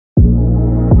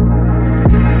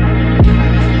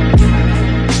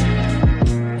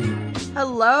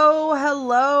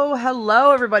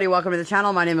Hello everybody, welcome to the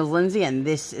channel. My name is Lindsay and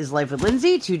this is Life with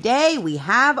Lindsay. Today we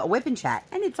have a WIP Chat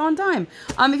and it's on time.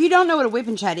 If you don't know what a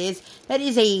WIP Chat is, that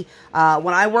is a,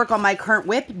 when I work on my current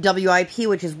WIP, WIP,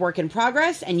 which is work in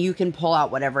progress, and you can pull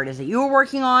out whatever it is that you are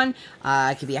working on.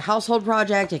 It could be a household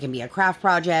project, it can be a craft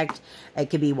project, it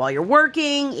could be while you're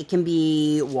working, it can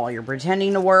be while you're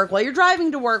pretending to work, while you're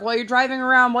driving to work, while you're driving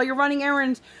around, while you're running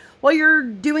errands, while you're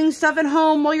doing stuff at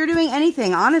home, while you're doing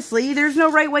anything. Honestly, there's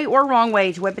no right way or wrong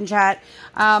way to WIP and Chat.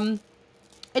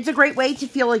 It's a great way to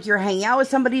feel like you're hanging out with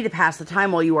somebody to pass the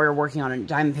time while you are working on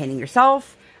diamond painting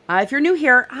yourself. If you're new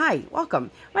here, hi,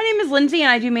 welcome. My name is Lindsay and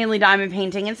I do mainly diamond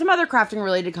painting and some other crafting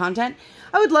related content.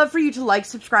 I would love for you to like,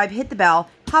 subscribe, hit the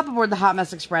bell, hop aboard the Hot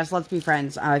Mess Express. Let's be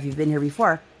friends. If you've been here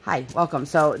before, hi, welcome.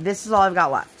 So this is all I've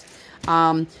got left.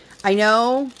 I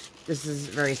know this is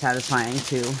very satisfying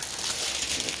to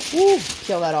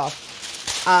peel that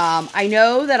off. I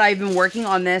know that I've been working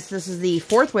on this. This is the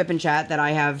fourth WIP and Chat that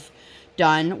I have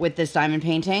done with this diamond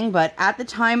painting, but at the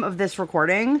time of this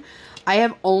recording, I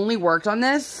have only worked on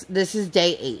this. This is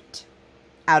day 8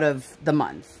 out of the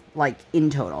month, like in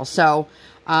total. So,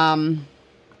 I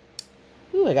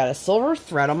got a silver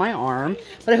thread on my arm,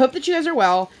 but I hope that you guys are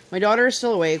well. My daughter is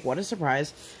still awake. What a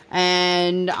surprise.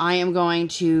 And I am going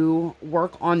to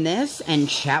work on this and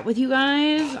chat with you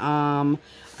guys.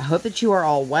 I hope that you are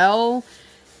all well.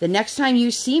 The next time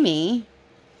you see me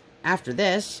after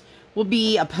this will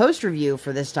be a post review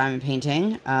for this diamond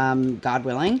painting, God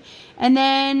willing. And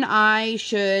then I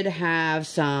should have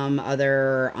some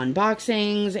other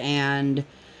unboxings and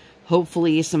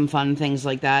hopefully some fun things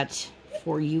like that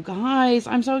for you guys.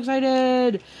 I'm so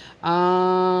excited.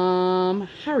 How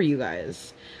are you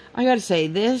guys? I gotta say,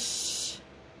 this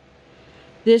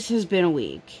has been a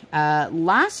week.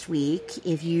 Last week,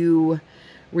 if you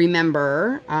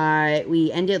remember, we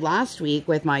ended last week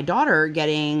with my daughter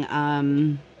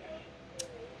getting,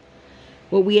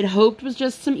 what we had hoped was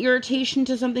just some irritation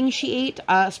to something she ate.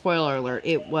 Spoiler alert,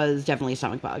 it was definitely a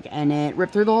stomach bug, and it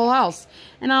ripped through the whole house.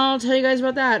 And I'll tell you guys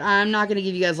about that. I'm not going to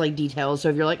give you guys, like, details, so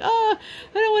if you're like, oh,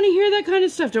 I don't want to hear that kind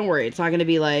of stuff, don't worry. It's not going to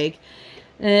be like,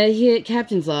 he hit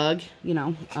captain's log, you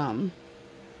know. I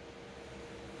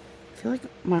feel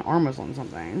like my arm was on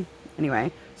something.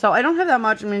 Anyway, so I don't have that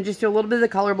much. I'm going to just do a little bit of the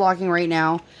color blocking right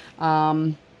now.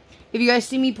 If you guys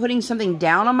see me putting something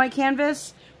down on my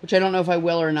canvas, which I don't know if I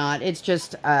will or not, it's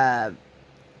just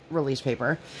release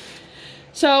paper.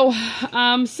 So,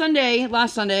 last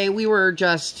Sunday, we were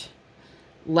just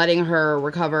letting her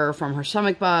recover from her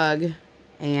stomach bug,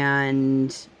 and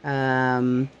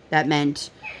that meant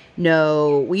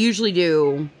we usually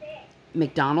do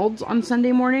McDonald's on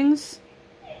Sunday mornings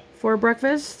for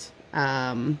breakfast.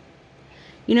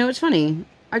 You know, it's funny.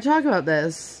 I talk about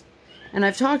this, and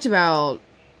I've talked about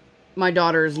my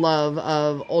daughter's love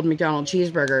of Old McDonald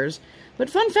cheeseburgers. But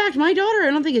fun fact, my daughter, I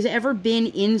don't think, has ever been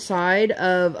inside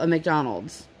of a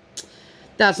McDonald's.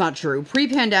 That's not true.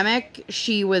 Pre-pandemic,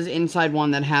 she was inside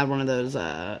one that had one of those,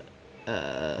 oh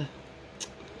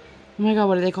my god,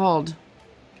 what are they called?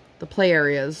 The play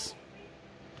areas.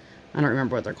 I don't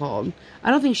remember what they're called.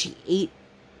 I don't think she ate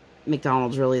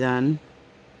McDonald's really then.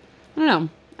 I don't know.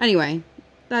 Anyway,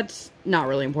 that's not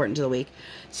really important to the week.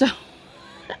 So,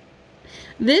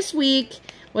 this week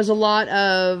was a lot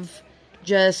of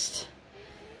just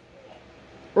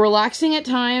relaxing at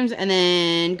times and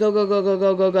then go, go, go, go,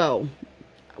 go, go, go.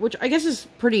 Which I guess is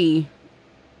pretty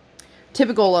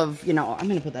typical of, you know, I'm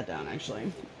going to put that down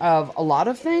actually, of a lot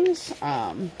of things.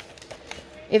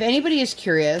 If anybody is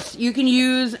curious, you can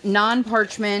use non-stick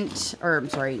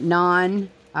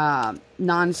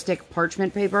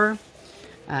parchment paper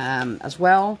as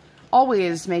well.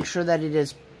 Always make sure that it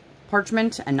is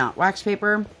parchment and not wax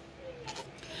paper.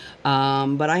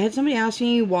 But I had somebody ask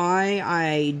me why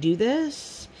I do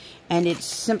this, and it's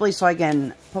simply so I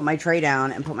can put my tray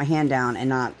down and put my hand down and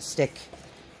not stick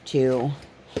to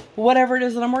whatever it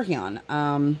is that I'm working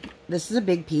on. This is a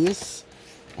big piece,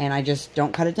 and I just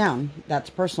don't cut it down. That's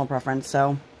personal preference,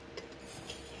 so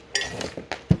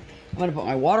I'm going to put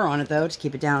my water on it, though, to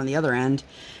keep it down on the other end.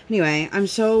 Anyway, I'm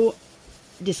so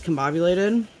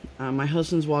discombobulated. My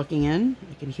husband's walking in.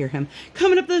 I can hear him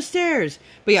coming up those stairs.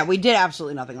 But yeah, we did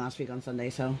absolutely nothing last week on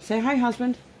Sunday, so say hi,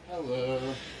 husband. Hello.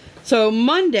 So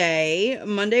Monday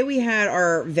we had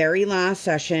our very last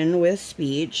session with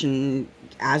speech, and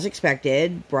as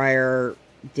expected, Briar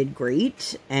did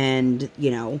great, and,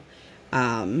 you know,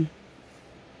 I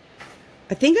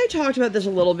think I talked about this a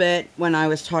little bit when I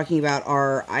was talking about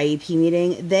our IEP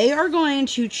meeting. They are going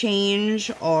to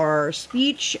change our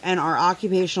speech and our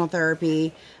occupational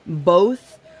therapy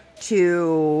both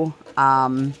to,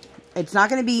 it's not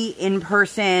going to be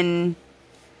in-person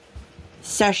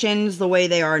sessions the way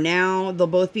they are now. They'll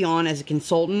both be on as a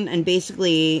consultant, and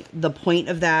basically the point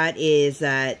of that is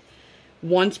that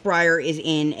once Briar is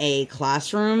in a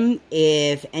classroom,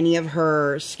 if any of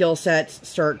her skill sets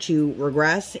start to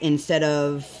regress, instead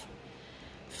of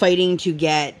fighting to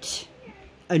get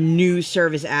a new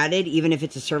service added, even if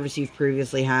it's a service you've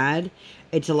previously had,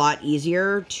 it's a lot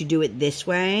easier to do it this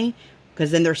way,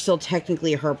 because then they're still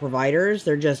technically her providers.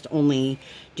 They're just only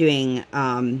doing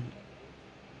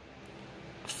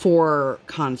 4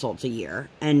 consults a year,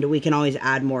 and we can always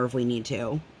add more if we need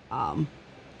to.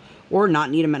 Or not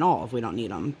need them at all if we don't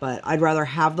need them. But I'd rather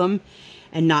have them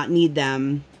and not need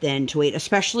them than to wait,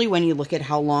 especially when you look at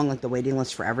how long like the waiting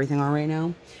lists for everything are right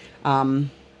now.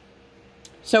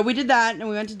 So we did that, and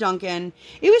we went to Dunkin.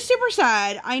 It was super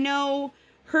sad. I know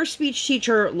her speech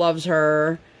teacher loves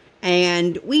her,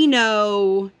 and we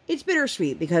know it's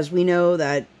bittersweet because we know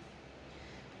that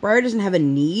Briar doesn't have a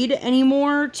need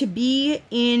anymore to be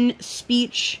in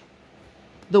speech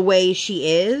the way she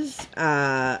is.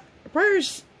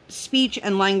 Briar's speech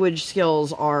and language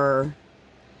skills are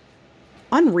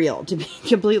unreal, to be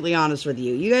completely honest with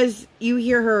you. You guys, you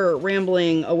hear her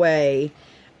rambling away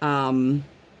in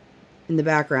the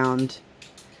background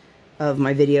of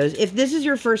my videos. If this is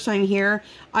your first time here,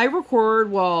 I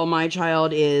record while my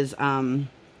child is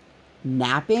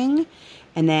napping,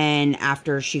 and then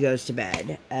after she goes to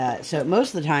bed. So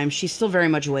most of the time, she's still very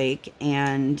much awake,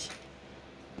 and,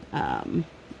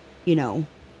 you know,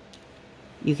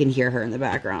 you can hear her in the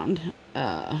background.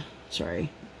 Sorry.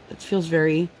 It feels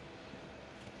very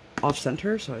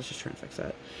off-center, so I was just trying to fix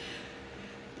that.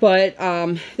 But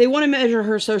they want to measure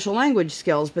her social language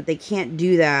skills, but they can't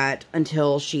do that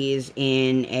until she's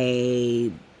in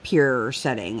a peer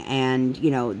setting. And, you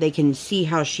know, they can see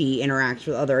how she interacts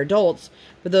with other adults,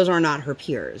 but those are not her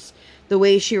peers. The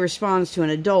way she responds to an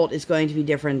adult is going to be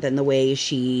different than the way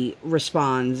she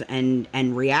responds and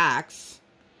reacts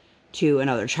to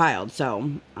another child. So,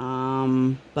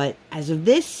 but as of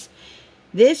this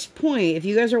point, if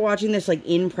you guys are watching this like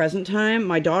in present time,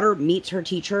 my daughter meets her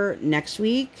teacher next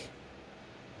week,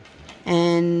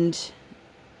 and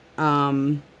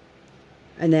then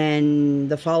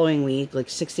the following week, like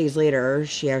 6 days later,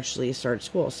 she actually starts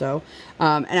school. So,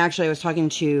 and actually I was talking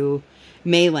to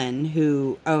Malin,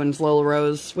 who owns Lola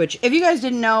Rose, which, if you guys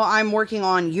didn't know, I'm working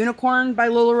on Unicorn by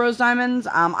Lola Rose Diamonds.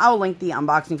 I'll link the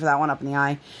unboxing for that one up in the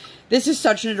eye. This is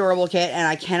such an adorable kit, and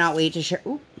I cannot wait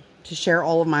to share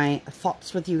all of my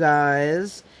thoughts with you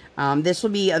guys. This will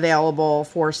be available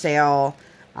for sale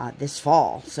this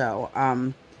fall. So,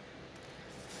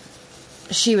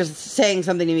 she was saying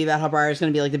something to me about how Briar's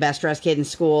going to be like the best dressed kid in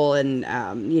school, and,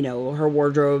 you know, her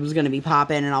wardrobe's going to be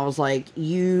popping. And I was like,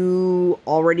 you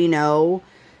already know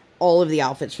all of the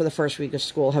outfits for the first week of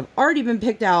school have already been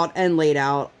picked out and laid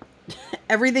out.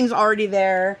 Everything's already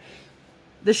there.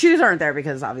 The shoes aren't there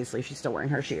because obviously she's still wearing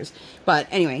her shoes. But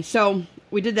anyway, so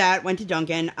we did that, went to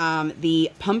Dunkin.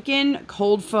 The pumpkin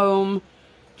cold foam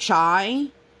chai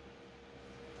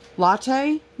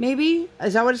latte, maybe?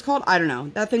 Is that what it's called? I don't know.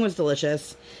 That thing was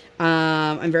delicious.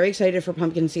 I'm very excited for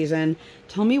pumpkin season.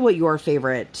 Tell me what your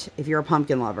favorite, if you're a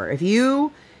pumpkin lover. If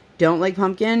you don't like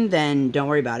pumpkin, then don't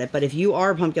worry about it. But if you are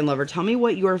a pumpkin lover, tell me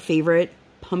what your favorite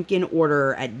pumpkin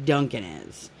order at Dunkin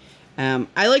is.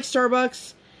 I like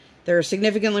Starbucks. They're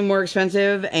significantly more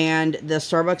expensive, and the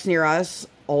Starbucks near us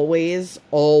always,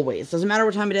 doesn't matter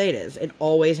what time of day it is, it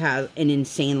always has an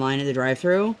insane line at the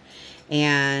drive-thru.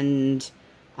 And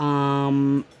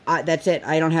that's it.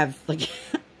 I don't have, like,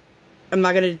 I'm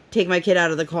not going to take my kid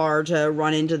out of the car to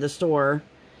run into the store.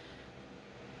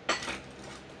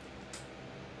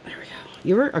 There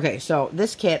we go. Okay, so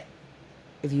this kit,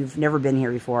 if you've never been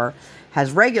here before,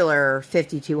 has regular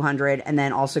 5200 and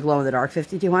then also glow-in-the-dark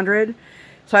 5200.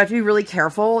 So I have to be really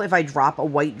careful if I drop a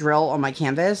white drill on my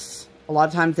canvas. A lot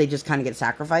of times they just kind of get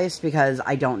sacrificed because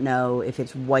I don't know if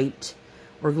it's white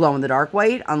or glow-in-the-dark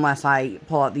white unless I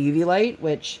pull out the UV light,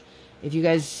 which, if you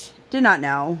guys did not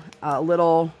know, a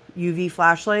little UV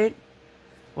flashlight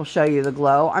will show you the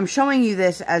glow. I'm showing you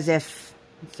this as if,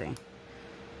 let's see.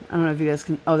 I don't know if you guys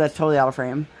can, oh, that's totally out of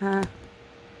frame. Huh.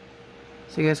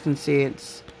 So you guys can see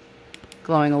it's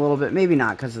glowing a little bit. Maybe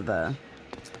not because of the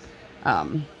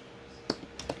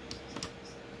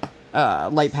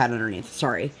light pad underneath.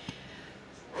 Sorry.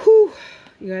 Whew.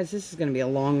 You guys, this is going to be a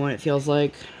long one, it feels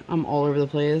like. I'm all over the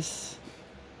place.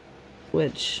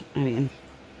 Which, I mean,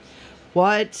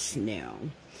 what's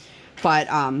new? But,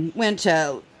 went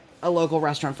to a local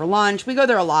restaurant for lunch. We go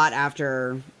there a lot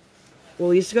after, well,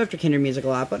 we used to go after Kinder Music a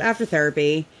lot, but after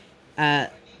therapy, they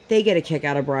get a kick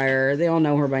out of Briar. They all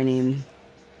know her by name.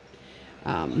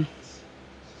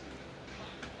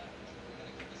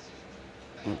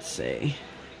 Let's see.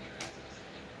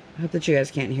 I hope that you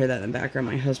guys can't hear that in the background.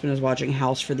 My husband is watching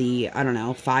House for the, I don't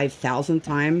know, 5,000th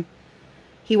time.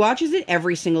 He watches it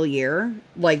every single year.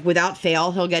 Like, without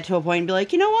fail, he'll get to a point and be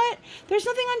like, you know what? There's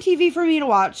nothing on TV for me to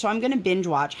watch, so I'm going to binge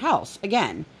watch House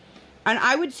again. And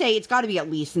I would say it's got to be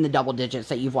at least in the double digits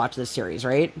that you've watched this series,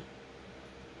 right?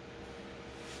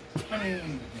 I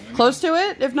mean, close to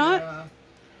it, if not.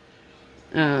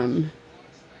 Yeah.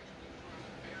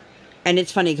 And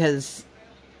it's funny because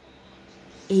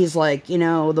he's like, you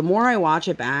know, the more I watch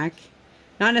it back,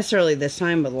 not necessarily this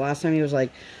time, but the last time, he was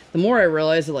like, the more I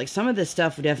realize that, like, some of this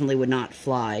stuff definitely would not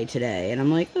fly today. And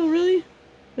I'm like, oh, really?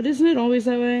 But isn't it always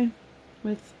that way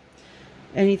with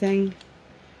anything?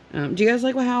 Do you guys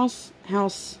like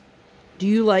House? Do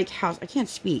you like House? I can't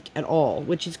speak at all,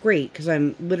 which is great because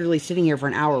I'm literally sitting here for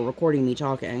an hour recording me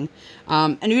talking.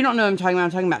 And if you don't know what I'm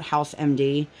talking about House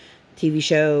MD, TV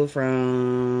show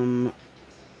from,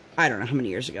 I don't know how many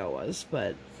years ago it was,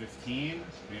 but 15,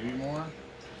 maybe more.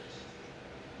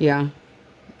 Yeah.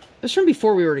 It was from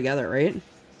before we were together, right?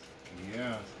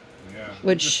 Yeah.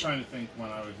 Which, I'm just trying to think when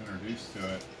I was introduced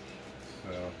to it.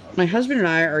 So, my husband and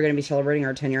I are going to be celebrating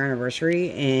our 10-year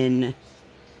anniversary in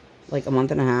like a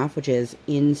month and a half, which is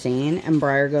insane. And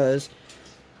Briar goes,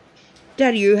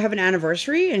 Dad, you have an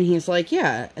anniversary? And he's like,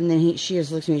 yeah. And then she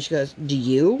just looks at me and she goes, do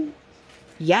you?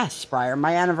 Yes, Briar,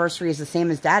 my anniversary is the same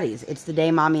as Daddy's. It's the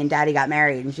day Mommy and Daddy got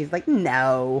married. And she's like,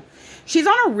 no. She's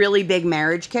on a really big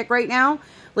marriage kick right now.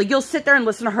 Like, you'll sit there and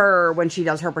listen to her when she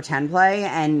does her pretend play,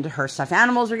 and her stuffed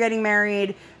animals are getting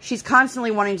married. She's constantly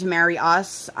wanting to marry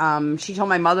us. She told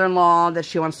my mother-in-law that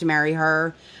she wants to marry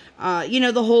her. You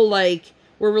know, the whole, like,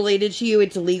 we're related to you,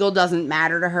 it's illegal, doesn't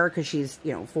matter to her because she's,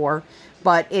 you know, 4.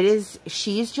 But it is,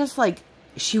 she's just, like,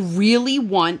 she really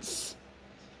wants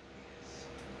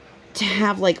to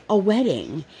have, like, a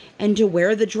wedding and to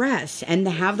wear the dress and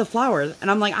to have the flowers. And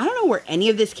I'm like, I don't know where any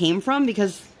of this came from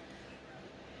because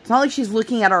it's not like she's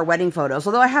looking at our wedding photos,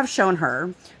 although I have shown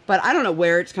her, but I don't know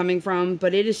where it's coming from,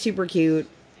 but it is super cute.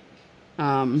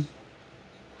 And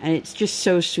it's just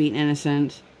so sweet and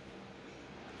innocent.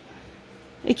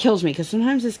 It kills me because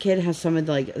sometimes this kid has some of,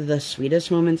 like, the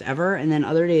sweetest moments ever, and then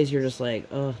other days you're just like,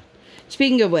 ugh.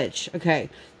 Speaking of which,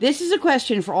 okay, this is a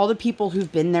question for all the people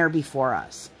who've been there before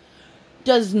us.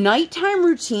 Does nighttime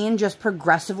routine just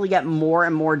progressively get more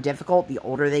and more difficult the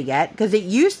older they get? Because it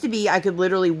used to be I could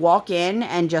literally walk in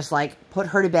and just, like, put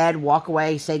her to bed, walk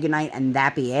away, say goodnight, and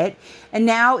that be it. And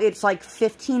now it's, like,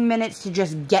 15 minutes to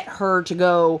just get her to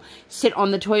go sit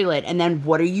on the toilet. And then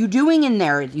what are you doing in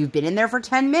there? You've been in there for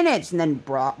 10 minutes. And then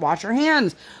wash your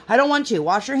hands. I don't want to.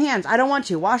 Wash your hands. I don't want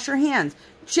to. Wash your hands.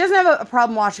 She doesn't have a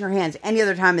problem washing her hands any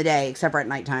other time of the day except for at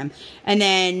nighttime. And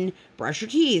then brush your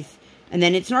teeth. And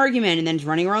then it's an argument, and then it's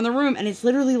running around the room, and it's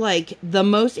literally, like, the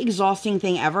most exhausting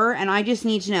thing ever, and I just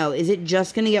need to know, is it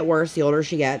just going to get worse the older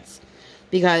she gets?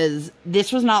 Because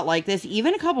this was not like this.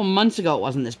 Even a couple months ago, it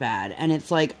wasn't this bad, and it's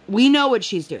like, we know what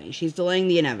she's doing. She's delaying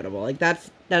the inevitable. Like,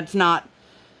 that's not,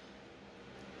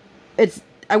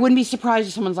 I wouldn't be surprised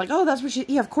if someone's like, oh, that's what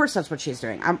yeah, of course that's what she's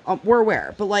doing. We're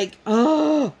aware, but, like,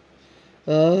 for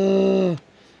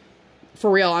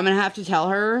real, I'm going to have to tell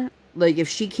her, like, if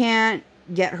she can't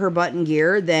get her butt in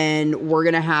gear, then we're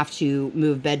gonna have to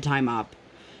move bedtime up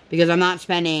because I'm not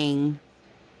spending,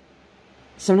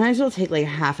 sometimes it'll take like a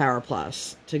half hour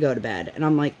plus to go to bed, and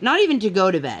I'm like, not even to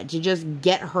go to bed, to just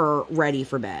get her ready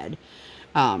for bed,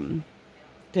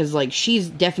 because like she's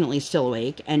definitely still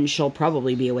awake, and she'll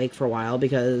probably be awake for a while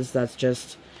because that's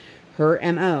just her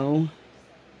MO.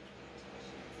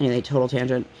 Anyway, total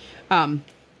tangent.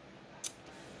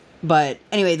 But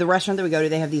anyway, the restaurant that we go to,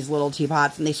 they have these little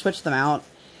teapots, and they switch them out.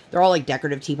 They're all like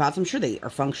decorative teapots. I'm sure they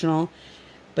are functional.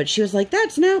 But she was like,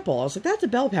 that's an apple. I was like, that's a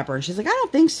bell pepper. And she's like, I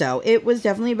don't think so. It was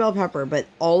definitely a bell pepper, but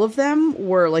all of them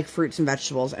were like fruits and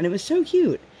vegetables, and it was so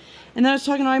cute. And then I was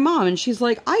talking to my mom, and she's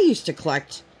like, I used to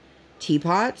collect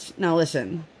teapots. Now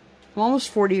listen, I'm almost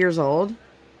 40 years old.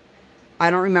 I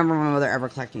don't remember my mother ever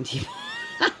collecting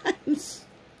teapots.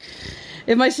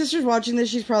 If my sister's watching this,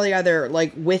 she's probably either,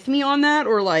 like, with me on that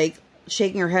or, like,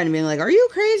 shaking her head and being like, are you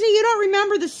crazy? You don't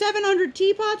remember the 700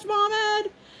 teapots Mom had?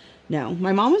 No.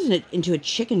 My mom was into a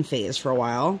chicken phase for a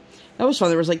while. That was fun.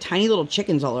 There was, like, tiny little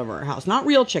chickens all over our house. Not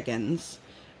real chickens.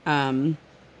 Like,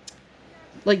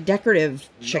 decorative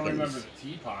chickens. You don't remember the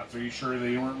teapots. Are you sure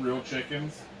they weren't real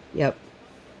chickens? Yep.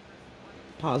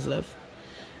 Positive.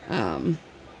 But,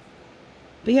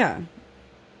 yeah.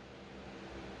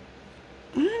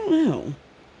 I don't know.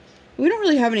 We don't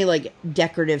really have any, like,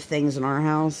 decorative things in our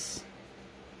house.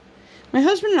 My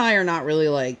husband and I are not really,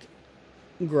 like,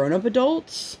 grown-up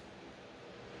adults.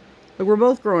 Like, we're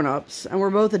both grown-ups, and we're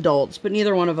both adults, but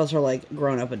neither one of us are, like,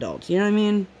 grown-up adults. You know what I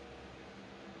mean?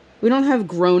 We don't have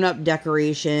grown-up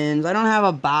decorations. I don't have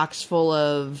a box full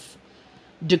of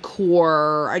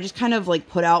decor. I just kind of, like,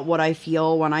 put out what I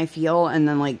feel when I feel, and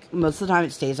then, like, most of the time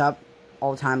it stays up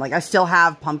all the time. Like, I still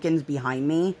have pumpkins behind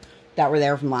me that were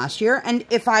there from last year, and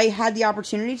if I had the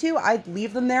opportunity to, I'd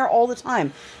leave them there all the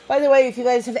time. By the way, if you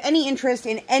guys have any interest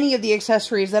in any of the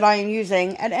accessories that I am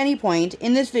using at any point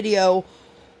in this video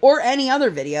or any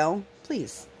other video,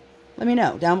 please let me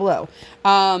know down below.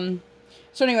 So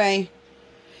anyway,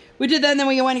 we did that, and then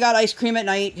we went and got ice cream at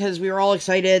night because we were all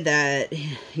excited that,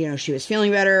 you know, she was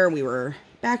feeling better. We were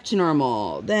back to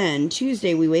normal. Then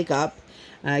Tuesday we wake up,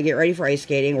 get ready for ice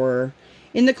skating. We're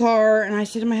in the car, and I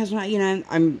said to my husband, you know,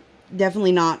 I'm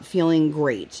definitely not feeling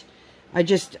great. I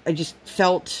just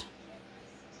felt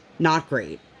not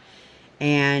great.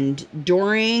 And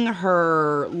during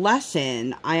her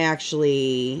lesson, I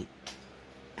actually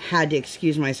had to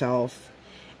excuse myself.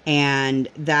 And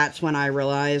that's when I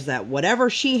realized that whatever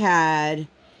she had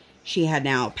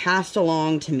now passed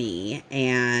along to me.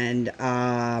 And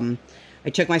I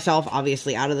took myself,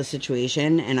 obviously, out of the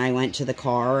situation, and I went to the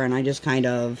car, and I just kind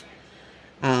of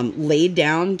laid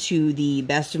down to the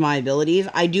best of my abilities.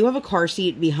 I do have a car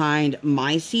seat behind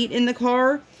my seat in the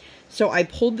car, so I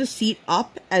pulled the seat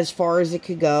up as far as it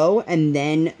could go, and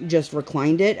then just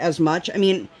reclined it as much. I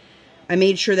mean, I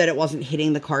made sure that it wasn't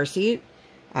hitting the car seat,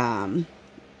 and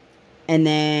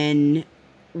then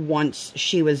once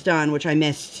she was done, which I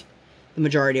missed the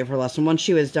majority of her lesson, once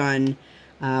she was done,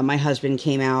 my husband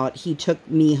came out, he took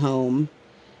me home,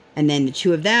 and then the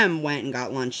two of them went and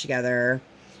got lunch together.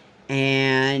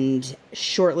 And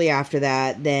shortly after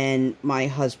that, then my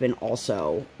husband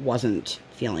also wasn't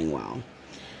feeling well.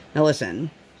 Now listen,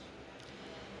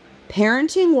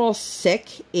 parenting while sick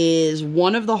is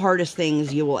one of the hardest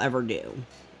things you will ever do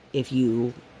if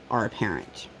you are a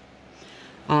parent.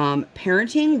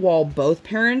 Parenting while both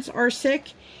parents are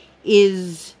sick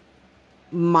is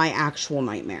my actual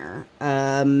nightmare.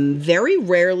 Very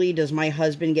rarely does my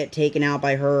husband get taken out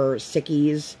by her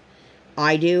sickies.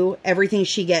 I do. Everything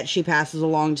she gets, she passes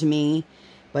along to me,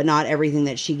 but not everything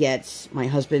that she gets, my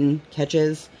husband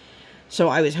catches. So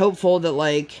I was hopeful that,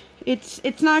 like, it's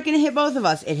not going to hit both of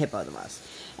us. It hit both of us.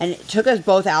 And it took us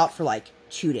both out for, like,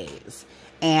 2 days.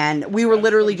 And we were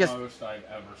literally just... That's the most I've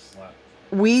ever slept.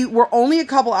 We were only a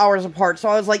couple hours apart, so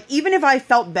I was like, even if I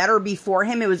felt better before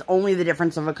him, it was only the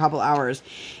difference of a couple hours.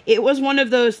 It was one of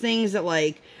those things that,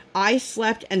 like, I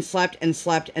slept and slept and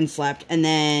slept and slept, and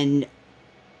then...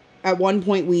 At one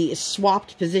point, we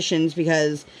swapped positions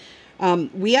because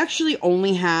we actually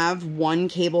only have one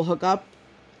cable hookup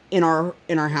in our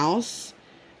house.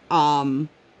 And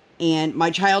my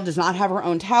child does not have her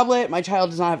own tablet. My child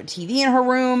does not have a TV in her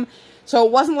room. So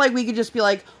it wasn't like we could just be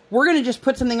like, we're going to just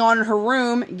put something on in her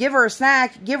room, give her a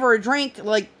snack, give her a drink.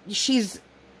 Like, she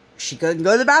couldn't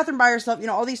go to the bathroom by herself, you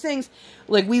know, all these things.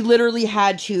 Like, we literally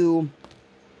had to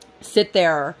sit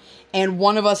there, and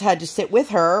one of us had to sit with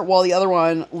her while the other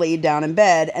one laid down in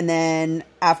bed, and then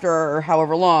after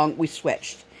however long, we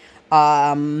switched.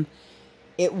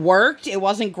 It worked. It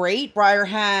wasn't great. Briar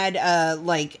had,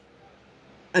 like,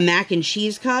 a mac and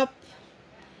cheese cup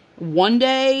one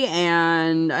day,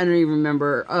 and I don't even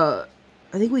remember, I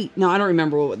don't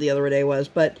remember what the other day was,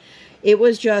 but it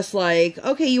was just like,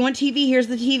 okay, you want TV? Here's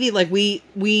the TV. Like,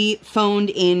 we phoned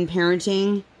in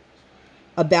parenting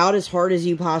about as hard as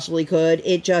you possibly could.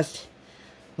 It just,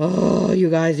 oh, you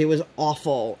guys, it was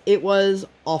awful. It was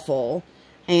awful.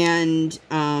 And,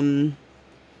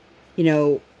 you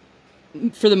know,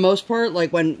 for the most part,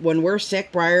 like, when we're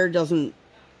sick, Briar doesn't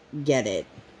get it.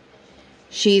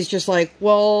 She's just like,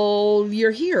 well,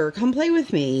 you're here, come play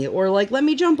with me, or like, let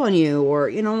me jump on you, or,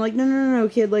 you know, like, no,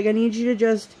 kid, like, I need you to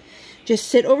just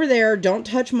sit over there, don't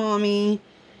touch mommy,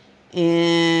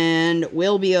 and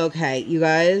we'll be okay. You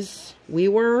guys, we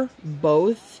were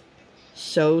both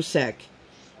so sick,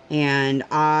 and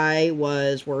I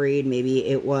was worried maybe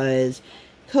it was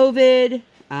COVID.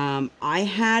 I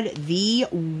had the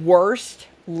worst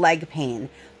leg pain.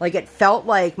 Like, it felt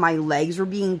like my legs were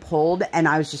being pulled, and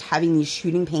I was just having these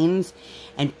shooting pains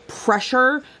and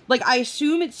pressure. Like, I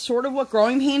assume it's sort of what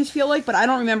growing pains feel like, but I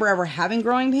don't remember ever having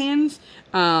growing pains.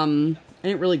 I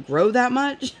didn't really grow that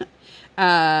much.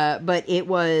 But it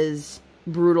was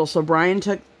brutal. So Brian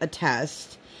took a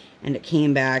test, and it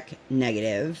came back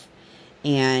negative.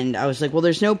 And I was like, well,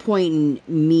 there's no point in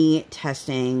me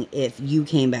testing if you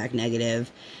came back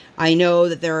negative. I know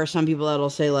that there are some people that'll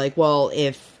say, like, well,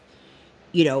 if,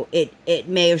 you know, it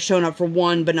may have shown up for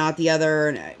one but not the other.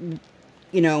 And,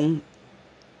 you know,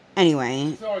 Anyway.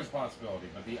 It's always a possibility,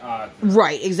 but the odds are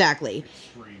right, exactly.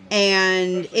 extreme.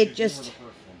 And especially it if you were just... the first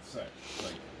one sick.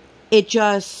 Like, it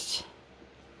just...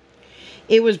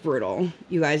 it was brutal,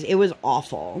 you guys. It was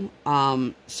awful.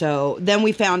 So then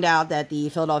we found out that the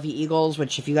Philadelphia Eagles,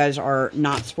 which if you guys are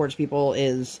not sports people,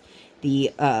 is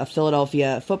the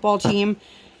Philadelphia football team.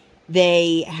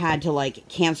 They had to, like,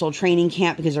 cancel training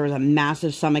camp because there was a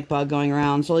massive stomach bug going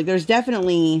around. So, like, there's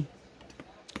definitely,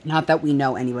 not that we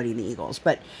know anybody in the Eagles,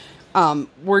 but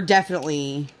we're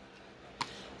definitely,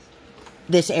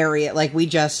 this area, like, we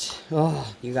just,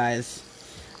 oh, you guys,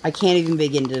 I can't even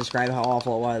begin to describe how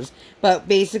awful it was. But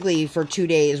basically, for 2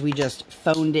 days, we just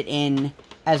phoned it in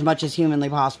as much as humanly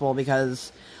possible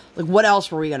because, like, what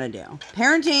else were we going to do?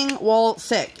 Parenting while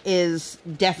sick is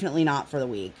definitely not for the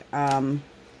weak.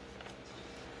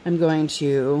 I'm going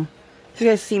to, if you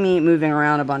guys see me moving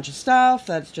around a bunch of stuff,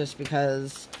 that's just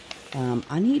because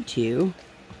I need to.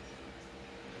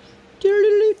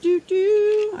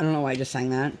 I don't know why I just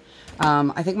sang that.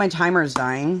 I think my timer is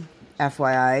dying,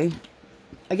 FYI.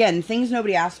 Again, things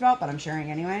nobody asked about, but I'm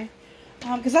sharing anyway.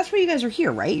 Because that's why you guys are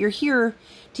here, right? You're here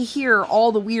to hear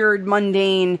all the weird,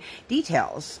 mundane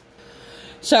details.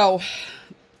 So,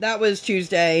 that was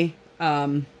Tuesday,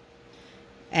 and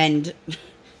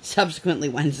subsequently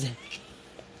Wednesday.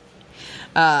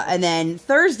 And then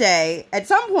Thursday, at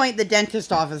some point, the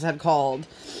dentist office had called,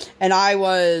 and I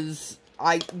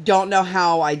don't know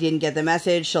how I didn't get the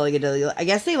message, so like, I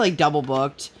guess they, like, double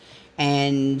booked,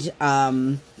 and,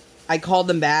 I called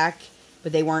them back,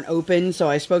 but they weren't open, so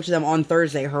I spoke to them on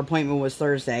Thursday. Her appointment was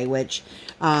Thursday, which,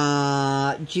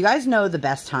 do you guys know the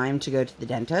best time to go to the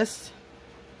dentist?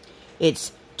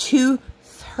 It's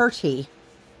 2:30.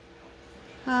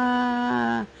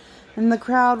 And the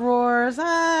crowd roars,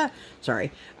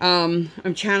 Sorry.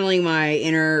 I'm channeling my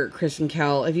inner Kris and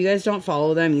Kel. If you guys don't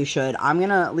follow them, you should. I'm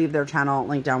gonna leave their channel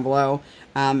link down below.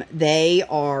 They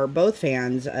are both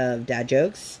fans of dad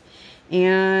jokes.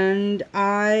 And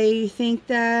I think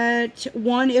that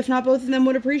one, if not both of them,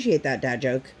 would appreciate that dad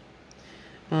joke.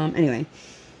 Anyway.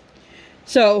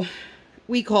 So,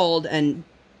 we called, and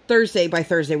by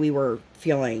Thursday, we were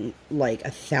feeling like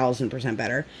 1,000%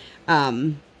 better.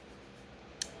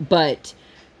 But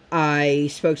I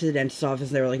spoke to the dentist's office,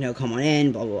 and they were like, no, come on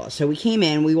in, blah, blah, blah. So we came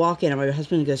in, we walk in, and my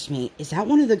husband goes to me, is that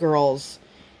one of the girls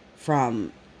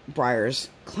from Briar's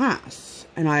class?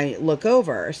 And I look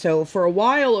over. So for a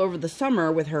while over the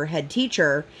summer with her head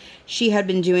teacher, she had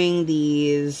been doing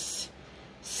these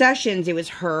sessions. It was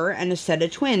her and a set of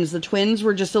twins. The twins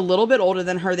were just a little bit older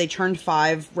than her. They turned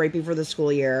 5 right before the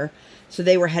school year. So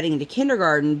they were heading into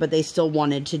kindergarten, but they still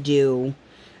wanted to do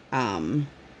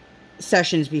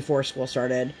sessions before school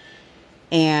started.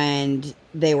 And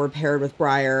they were paired with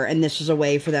Briar, and this was a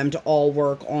way for them to all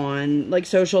work on, like,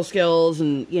 social skills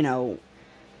and, you know,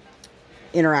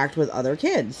 interact with other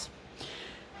kids.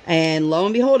 And lo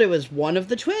and behold, it was one of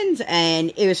the twins.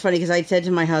 And it was funny because I said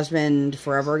to my husband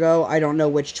forever ago, I don't know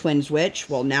which twin's which.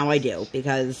 Well, now I do,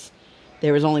 because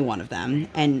there was only one of them.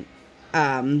 And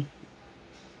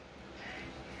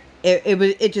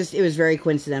it was very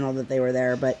coincidental that they were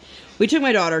there. But we took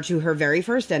my daughter to her very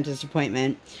first dentist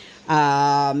appointment.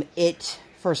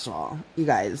 First of all, you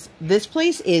guys, this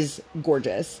place is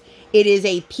gorgeous. It is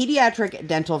a pediatric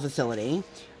dental facility.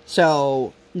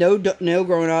 So, no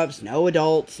grown-ups, no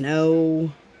adults,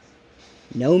 no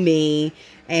me.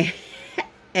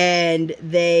 And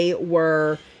they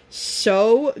were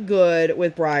so good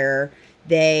with Briar.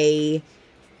 They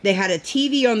had a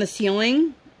TV on the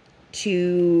ceiling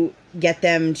to get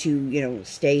them to, you know,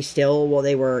 stay still while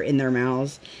they were in their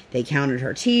mouths. They counted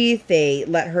her teeth. They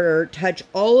let her touch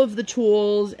all of the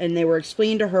tools, and they were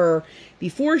explained to her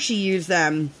before she used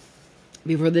them,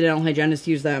 before the dental hygienist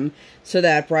used them, so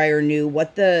that Briar knew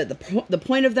what the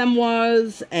point of them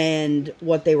was and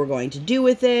what they were going to do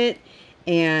with it.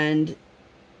 And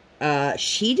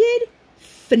she did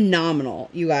phenomenal,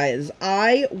 you guys.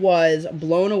 I was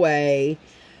blown away.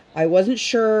 I wasn't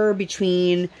sure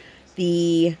between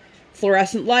the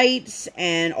fluorescent lights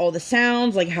and all the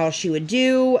sounds, like how she would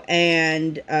do,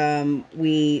 and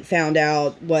we found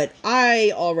out what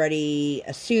I already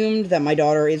assumed, that my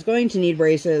daughter is going to need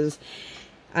braces,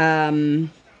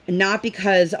 not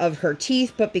because of her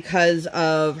teeth, but because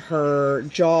of her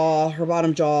jaw. Her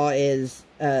bottom jaw is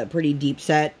pretty deep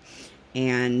set,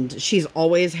 and she's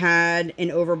always had an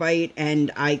overbite,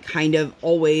 and I kind of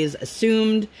always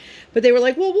assumed. But they were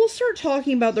like, well, we'll start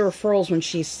talking about the referrals when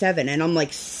she's 7. And I'm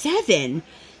like, 7?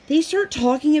 They start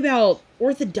talking about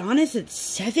orthodontists at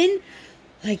 7?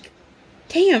 Like,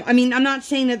 damn, I mean, I'm not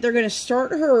saying that they're going to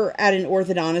start her at an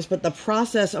orthodontist, but the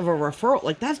process of a referral,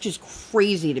 like, that's just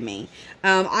crazy to me.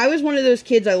 I was one of those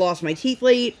kids, I lost my teeth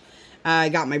late. I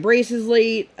got my braces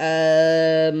late. I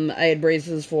had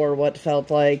braces for what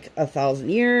felt like 1,000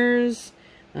 years.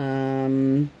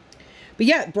 But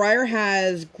yeah, Briar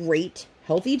has great,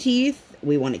 healthy teeth.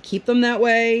 We want to keep them that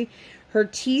way. Her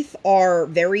teeth are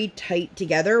very tight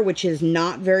together, which is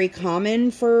not very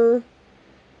common for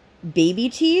baby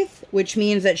teeth, which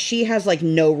means that she has like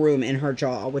no room in her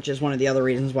jaw, which is one of the other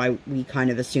reasons why we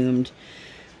kind of assumed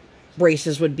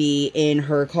braces would be in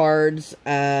her cards.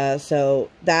 So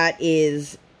that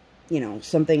is, you know,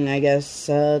 something I guess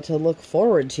to look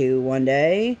forward to one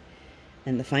day.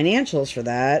 And the financials for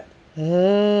that,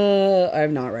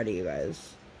 I'm not ready, you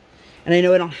guys. And I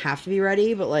know I don't have to be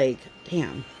ready, but like,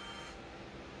 damn.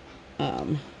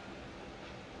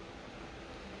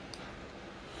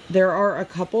 There are a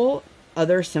couple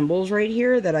other symbols right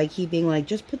here that I keep being like,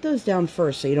 just put those down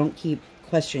first so you don't keep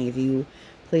questioning if you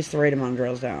place the right amount of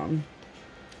drills down.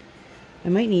 I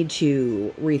might need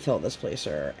to refill this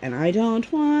placer, and I don't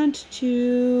want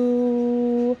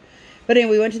to. But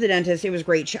anyway, we went to the dentist. It was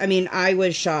great. I mean, I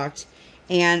was shocked.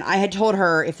 And I had told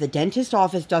her, if the dentist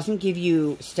office doesn't give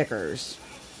you stickers,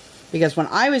 because when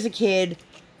I was a kid,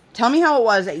 tell me how it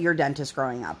was at your dentist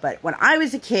growing up, but when I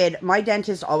was a kid, my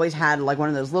dentist always had like one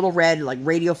of those little red like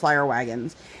radio flyer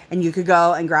wagons, and you could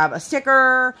go and grab a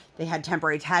sticker. They had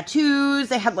temporary tattoos.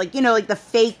 They had like, you know, like the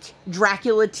fake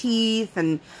Dracula teeth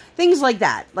and things like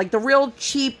that, like the real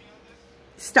cheap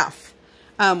stuff,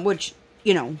 which,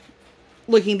 you know,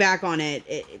 looking back on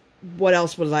it, what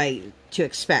else was I to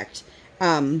expect?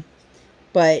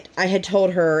 But I had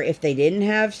told her if they didn't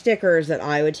have stickers that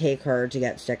I would take her to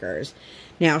get stickers.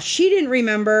 Now, she didn't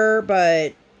remember,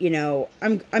 but, you know,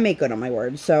 I make good on my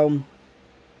word. So,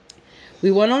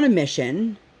 we went on a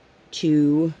mission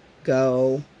to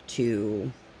go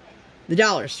to the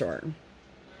dollar store.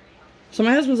 So,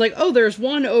 my husband's like, oh, there's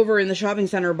one over in the shopping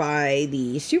center by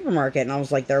the supermarket. And I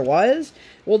was like, there was?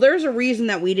 Well, there's a reason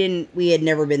that we had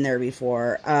never been there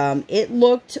before. It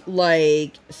looked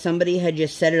like somebody had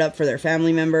just set it up for their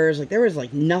family members. Like, there was,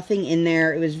 like, nothing in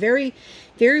there. It was very,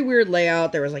 very weird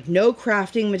layout. There was, like, no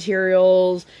crafting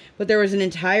materials. But there was an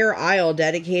entire aisle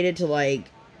dedicated to,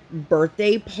 like,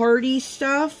 birthday party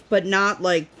stuff. But not,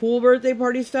 like, cool birthday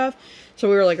party stuff. So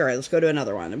we were like, all right, let's go to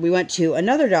another one. And we went to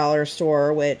another dollar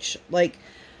store, which, like,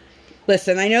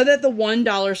 listen, I know that the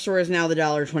 $1 store is now the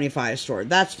 $1.25 store.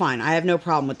 That's fine. I have no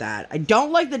problem with that. I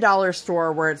don't like the dollar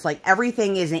store where it's like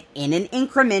everything is in an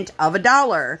increment of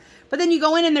 $1. But then you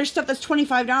go in and there's stuff that's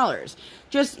 $25.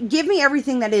 Just give me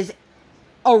everything that is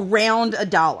around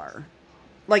 $1.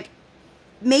 Like,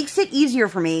 makes it easier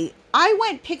for me. I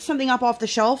went pick something up off the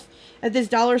shelf at this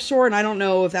dollar store, and I don't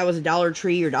know if that was a Dollar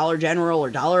Tree or Dollar General or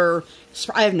Dollar...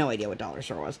 I have no idea what dollar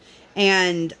store was.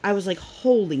 And I was like,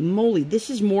 holy moly, this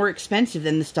is more expensive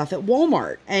than the stuff at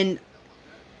Walmart. And,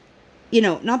 you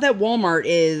know, not that Walmart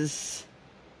is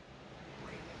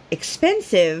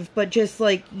expensive, but just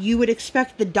like you would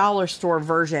expect the dollar store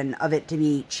version of it to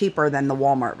be cheaper than the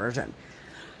Walmart version.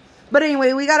 But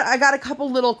anyway, I got a couple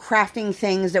little crafting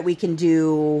things that we can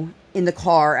do in the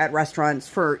car at restaurants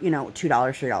for, you know, $2,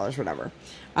 $3, whatever.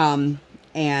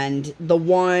 And the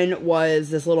one was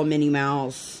this little Minnie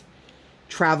Mouse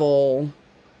travel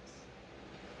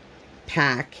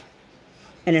pack,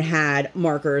 and it had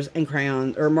markers and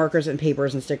crayons, or markers and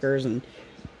papers and stickers, and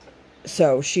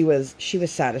so she was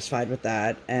satisfied with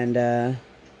that, and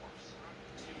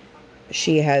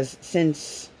she has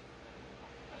since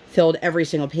filled every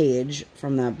single page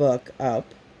from that book up.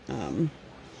 I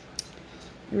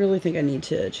really think I need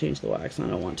to change the wax, and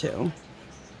I don't want to.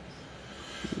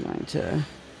 I'm going to...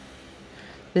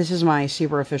 This is my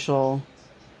super official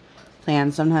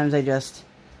plan. Sometimes I just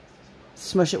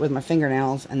smush it with my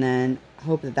fingernails and then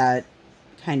hope that that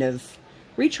kind of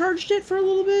recharged it for a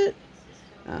little bit.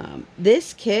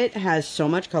 This kit has so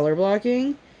much color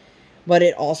blocking, but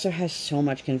it also has so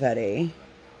much confetti.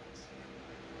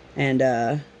 And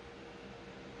I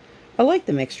like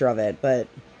the mixture of it, but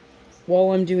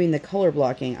while I'm doing the color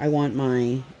blocking, I want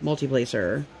my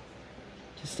multi-placer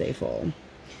to stay full.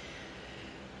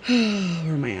 Where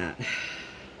am I at?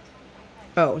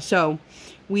 Oh, so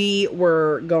we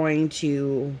were going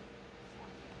to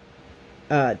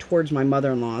towards my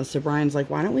mother-in-law's. So Brian's like,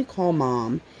 why don't we call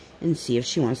Mom and see if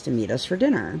she wants to meet us for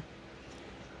dinner?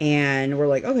 And we're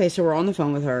like, okay, so we're on the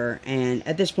phone with her. And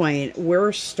at this point,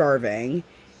 we're starving.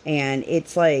 And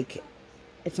it's like,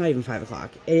 it's not even 5 o'clock.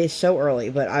 It is so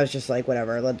early, but I was just like,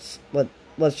 whatever, let's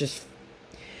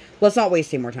not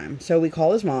waste any more time. So we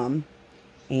call his mom,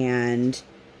 and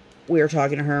we were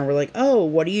talking to her and we're like, oh,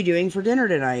 what are you doing for dinner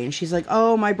tonight? And she's like,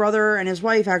 oh, my brother and his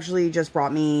wife actually just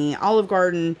brought me Olive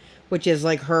Garden, which is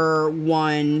like her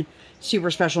one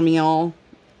super special meal.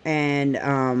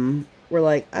 And we're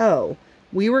like, oh,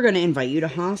 we were going to invite you to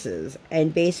Haas's.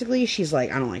 And basically she's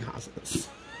like, I don't like Haas's.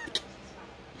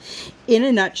 In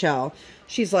a nutshell,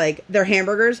 she's like, their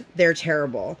hamburgers, they're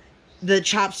terrible. The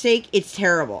chopsteak, it's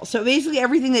terrible. So basically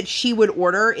everything that she would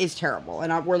order is terrible.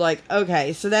 And we're like,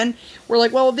 okay. So then we're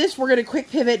like, well, we're going to quick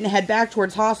pivot and head back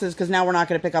towards Haas's because now we're not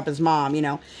going to pick up his mom, you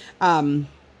know.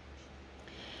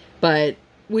 But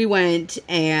we went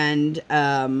and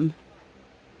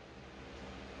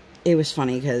it was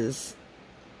funny because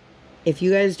if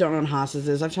you guys don't know what Haas's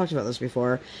is, I've talked about this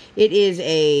before. It is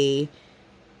a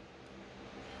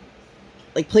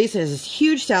like place that has this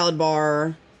huge salad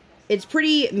bar. It's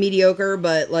pretty mediocre,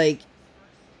 but, like,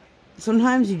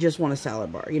 sometimes you just want a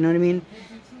salad bar. You know what I mean?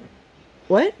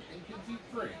 What?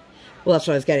 Well, that's what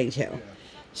I was getting to.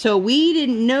 So we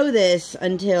didn't know this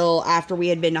until after we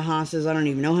had been to Haas's. I don't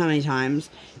even know how many times.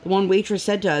 The one waitress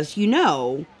said to us, you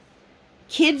know,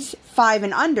 kids 5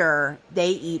 and under,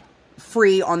 they eat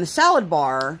free on the salad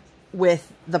bar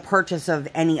with the purchase of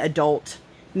any adult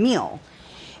meal.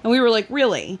 And we were like,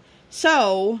 really?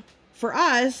 So, for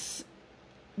us,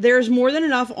 there's more than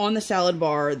enough on the salad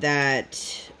bar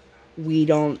that we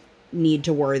don't need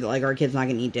to worry that, like, our kid's not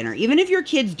going to eat dinner. Even if your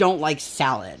kids don't like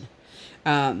salad.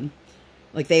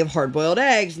 Like, they have hard-boiled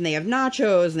eggs, and they have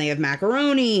nachos, and they have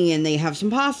macaroni, and they have some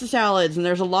pasta salads, and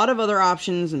there's a lot of other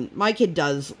options. And my kid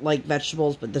does like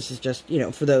vegetables, but this is just, you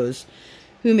know, for those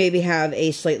who maybe have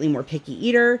a slightly more picky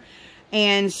eater.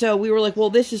 And so we were like, well,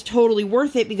 this is totally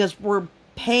worth it because we're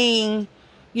paying,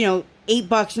 you know, $8,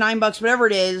 $9, whatever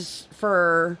it is,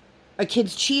 for a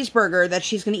kid's cheeseburger that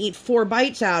she's going to eat 4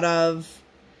 bites out of,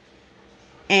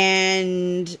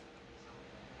 and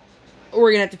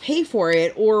we're going to have to pay for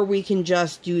it, or we can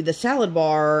just do the salad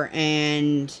bar,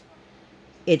 and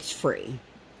it's free.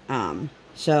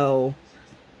 So,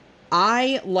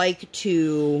 I like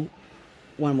to,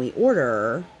 when we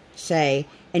order, say,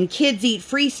 and kids eat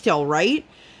free still, right?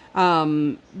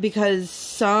 Because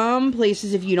some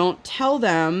places, if you don't tell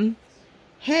them,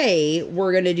 hey,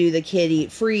 we're going to do the kid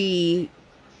eat free,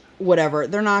 whatever,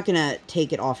 they're not going to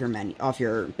take it off your menu, off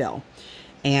your bill.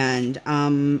 And,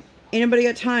 ain't nobody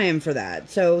got time for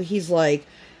that. So he's like,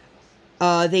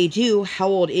 they do. How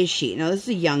old is she? Now, this is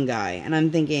a young guy. And I'm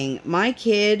thinking, my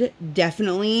kid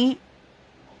definitely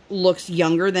looks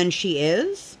younger than she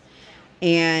is.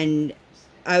 And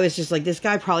I was just like, this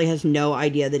guy probably has no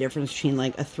idea the difference between,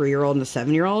 like, a 3-year-old and a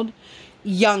 7-year-old.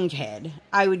 Young kid,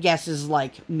 I would guess, is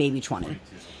like maybe 20.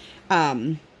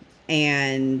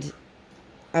 And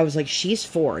I was like, she's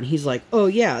 4. And he's like, oh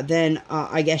yeah, then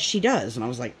I guess she does. And I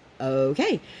was like,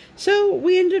 okay. So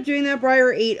we ended up doing that.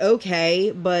 Briar ate okay,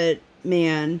 but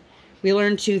man, we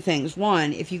learned 2 things.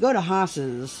 One, if you go to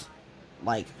Haas's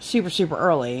like super, super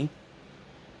early,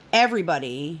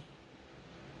 everybody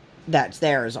that's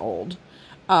there is old.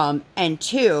 And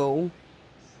 2,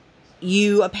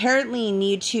 you apparently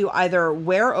need to either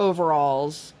wear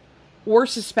overalls or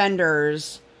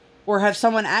suspenders or have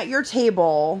someone at your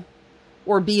table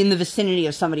or be in the vicinity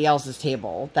of somebody else's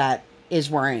table that is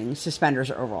wearing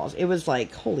suspenders or overalls. It was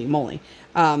like, holy moly.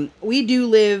 We do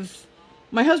live,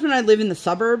 my husband and I live in the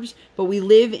suburbs, but we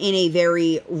live in a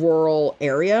very rural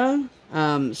area.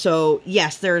 So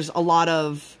yes, there's a lot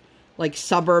of like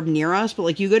suburb near us, but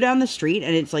like you go down the street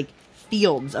and it's like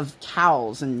fields of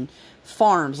cows and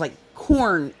farms, like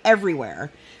corn everywhere.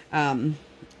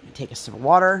 Take a sip of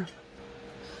water.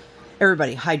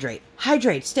 Everybody, hydrate.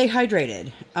 Hydrate. Stay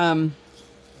hydrated. And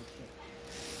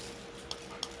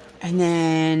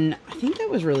then I think that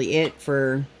was really it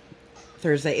for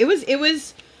Thursday. It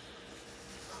was,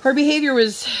 her behavior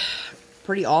was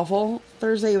pretty awful.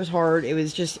 Thursday was hard. It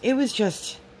was just,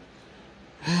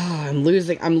 I'm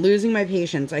losing my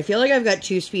patience. I feel like I've got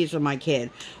 2 speeds with my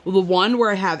kid. Well, the one where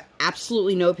I have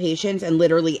absolutely no patience and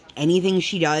literally anything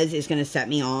she does is going to set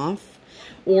me off.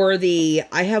 Or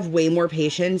I have way more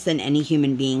patience than any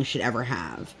human being should ever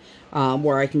have.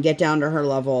 Where I can get down to her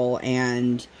level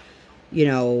and, you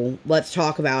know, let's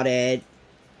talk about it.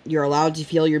 You're allowed to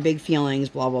feel your big feelings,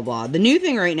 blah, blah, blah. The new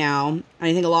thing right now, and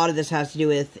I think a lot of this has to do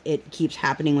with it keeps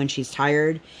happening when she's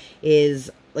tired, is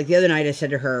like the other night I said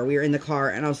to her, we were in the car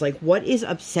and I was like, what is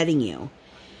upsetting you?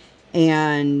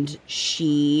 And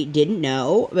she didn't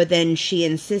know, but then she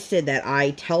insisted that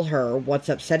I tell her what's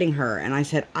upsetting her. And I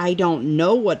said, I don't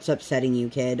know what's upsetting you,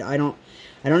 kid. I don't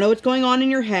know what's going on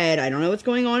in your head. I don't know what's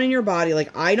going on in your body.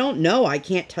 Like, I don't know. I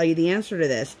can't tell you the answer to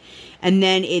this. And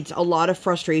then it's a lot of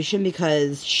frustration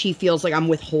because she feels like I'm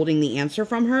withholding the answer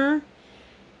from her.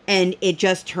 And it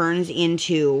just turns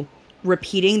into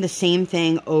repeating the same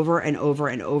thing over and over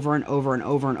and over and over and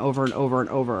over and over and over and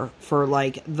over for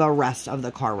like the rest of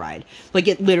the car ride. Like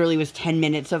it literally was 10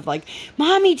 minutes of like,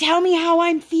 Mommy, tell me how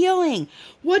I'm feeling.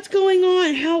 What's going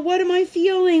on? What am I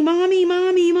feeling? Mommy,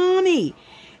 Mommy, Mommy.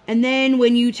 And then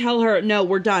when you tell her, no,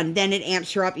 we're done, then it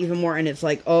amps her up even more. And it's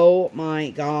like, oh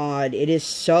my God, it is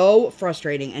so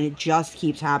frustrating. And it just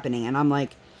keeps happening. And I'm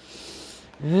like,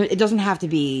 it doesn't have to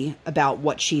be about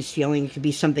what she's feeling. It could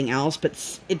be something else, but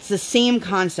it's the same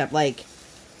concept. Like,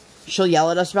 she'll yell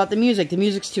at us about the music. The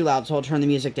music's too loud, so I'll turn the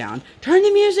music down. Turn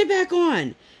the music back on.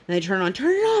 And they turn it on.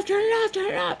 Turn it off, turn it off,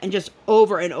 turn it off. And just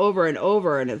over and over and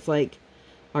over. And it's like,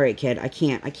 all right, kid, I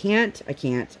can't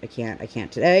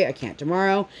today. I can't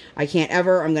tomorrow. I can't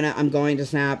ever. I'm going to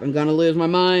snap. I'm going to lose my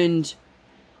mind.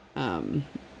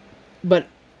 But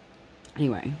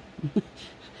anyway,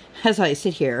 as I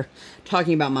sit here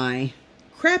talking about my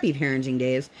crappy parenting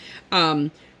days,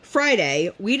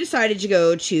 Friday, we decided to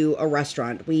go to a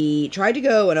restaurant. We tried to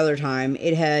go another time.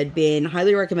 It had been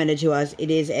highly recommended to us. It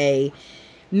is a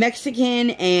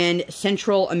Mexican and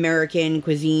Central American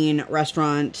cuisine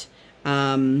restaurant.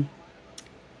 I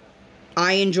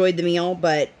enjoyed the meal,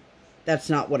 but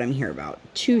that's not what I'm here about.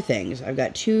 Two things. I've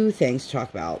got two things to talk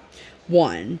about.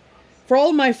 One, for all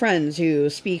of my friends who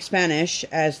speak Spanish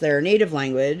as their native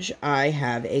language, I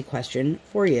have a question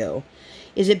for you.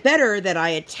 Is it better that I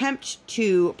attempt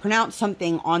to pronounce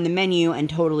something on the menu and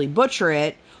totally butcher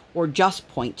it, or just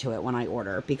point to it when I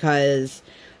order? Because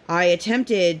I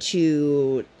attempted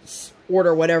to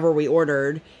order whatever we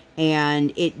ordered,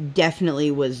 and it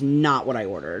definitely was not what I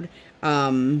ordered.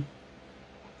 Like,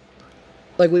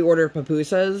 we ordered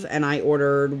pupusas, and I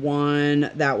ordered one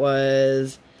that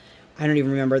was, I don't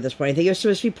even remember at this point. I think it was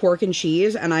supposed to be pork and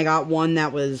cheese, and I got one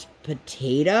that was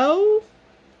potato.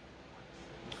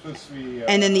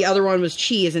 And then the other one was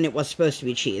cheese, and it was supposed to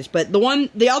be cheese. But the one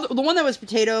that was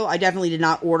potato, I definitely did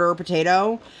not order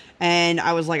potato. And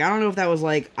I was like, I don't know if that was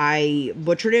like I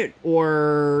butchered it,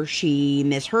 or she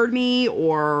misheard me,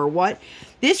 or what.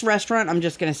 This restaurant, I'm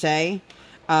just going to say,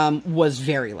 was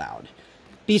very loud.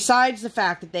 Besides the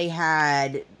fact that they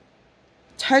had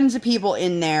tons of people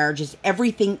in there, just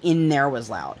everything in there was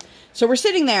loud. So we're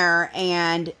sitting there,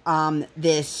 and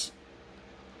this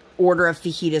order of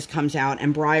fajitas comes out,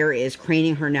 and Briar is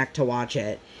craning her neck to watch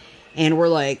it. And we're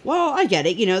like, well, I get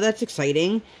it, you know, that's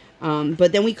exciting.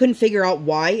 But then we couldn't figure out,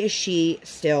 why is she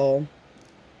still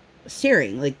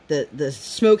staring? Like, the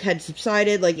smoke had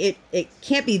subsided. Like, it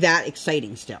can't be that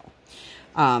exciting still.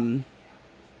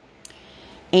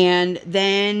 And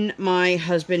then my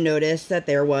husband noticed that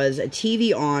there was a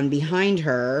TV on behind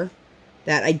her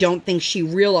that I don't think she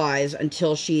realized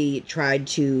until she tried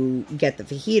to get the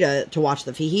fajita, to watch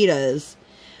the fajitas.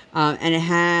 And it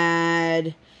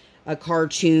had a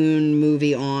cartoon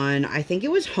movie on. I think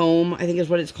it was Home, I think is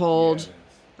what it's called.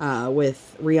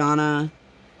 With Rihanna.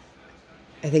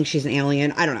 I think she's an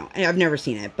alien. I don't know. I've never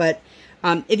seen it. But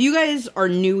if you guys are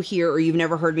new here, or you've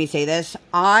never heard me say this,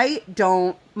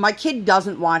 my kid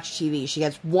doesn't watch TV. She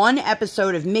gets one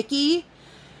episode of Mickey,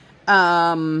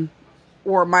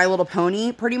 or My Little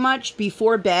Pony, pretty much,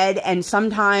 before bed, and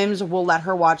sometimes we'll let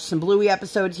her watch some Bluey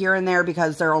episodes here and there,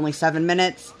 because they're only 7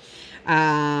 minutes.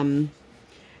 And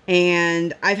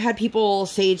I've had people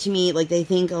say to me, like, they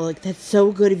think, oh, like, that's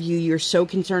so good of you, you're so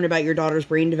concerned about your daughter's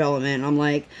brain development. And I'm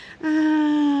like,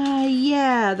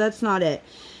 yeah, that's not it.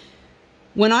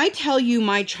 When I tell you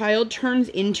my child turns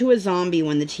into a zombie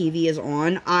when the TV is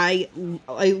on, I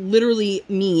literally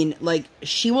mean, like,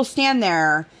 she will stand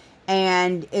there,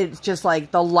 and it's just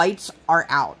like, the lights are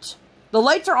out. The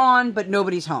lights are on, but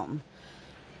nobody's home.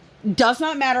 Does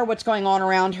not matter what's going on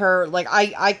around her. Like,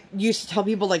 I used to tell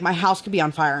people, like, my house could be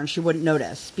on fire and she wouldn't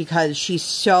notice, because she's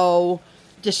so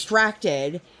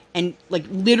distracted and, like,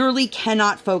 literally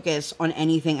cannot focus on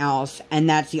anything else. And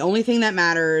that's the only thing that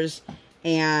matters.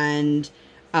 And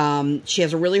she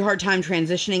has a really hard time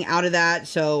transitioning out of that.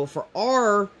 So for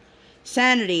our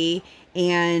sanity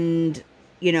and,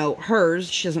 you know, hers,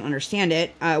 she doesn't understand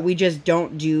it, we just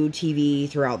don't do TV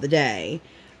throughout the day.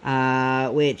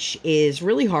 Which is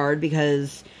really hard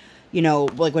because, you know,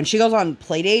 like, when she goes on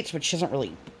play dates, which she doesn't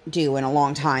really do in a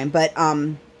long time, but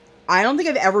I don't think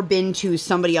I've ever been to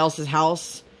somebody else's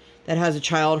house that has a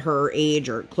child her age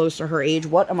or close to her age.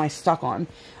 What am I stuck on?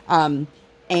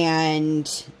 And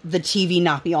the TV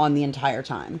not be on the entire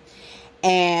time.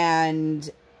 And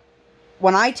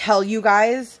when I tell you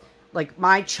guys, like,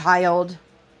 my child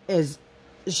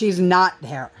she's not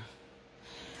there.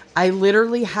 I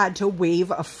literally had to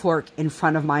wave a fork in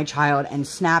front of my child and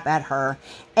snap at her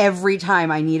every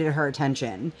time I needed her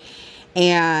attention.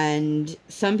 And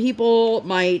some people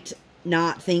might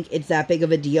not think it's that big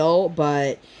of a deal,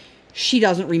 but she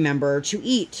doesn't remember to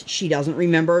eat. She doesn't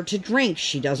remember to drink.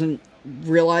 She doesn't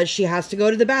realize she has to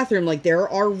go to the bathroom. Like, there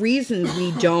are reasons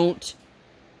we don't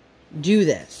do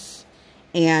this.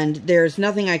 And there's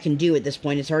nothing I can do at this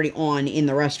point. It's already on in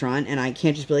the restaurant, and I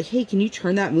can't just be like, hey, can you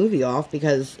turn that movie off?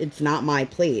 Because it's not my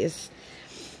place.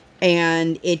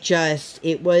 And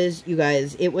it was, you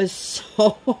guys, it was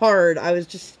so hard. I was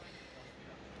just,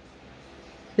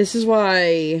 this is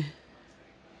why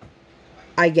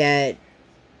I get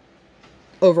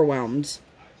overwhelmed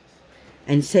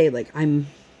and say, like, I'm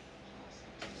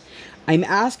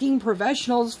asking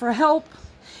professionals for help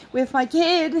with my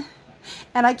kid,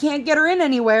 and I can't get her in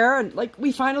anywhere. And, like,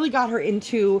 we finally got her in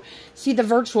to see the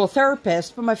virtual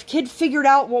therapist, but my kid figured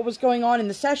out what was going on in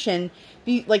the session,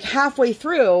 like, halfway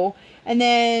through, and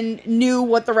then knew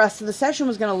what the rest of the session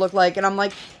was going to look like. And I'm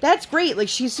like, that's great. Like,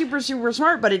 she's super, super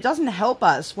smart, but it doesn't help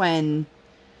us when,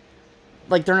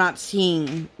 like, they're not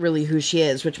seeing really who she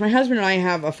is. Which my husband and I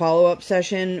have a follow-up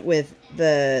session with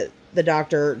the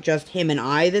doctor, just him and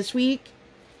I, this week.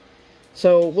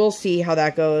 So we'll see how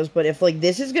that goes. But if, like,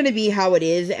 this is going to be how it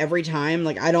is every time,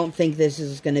 like, I don't think this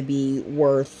is going to be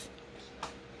worth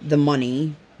the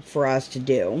money for us to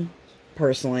do,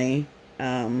 personally.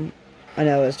 I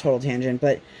know it's total tangent,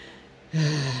 but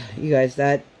you guys,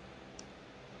 that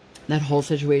whole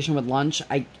situation with lunch,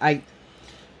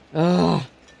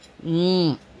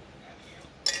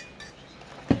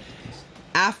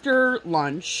 After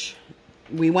lunch,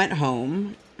 we went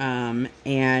home,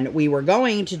 and we were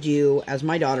going to do, as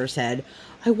my daughter said,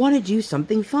 I want to do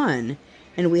something fun.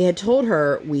 And we had told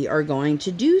her, we are going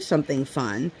to do something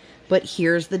fun, but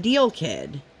here's the deal,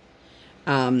 kid.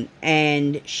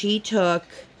 And she took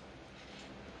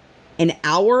an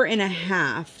hour and a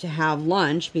half to have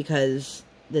lunch because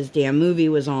this damn movie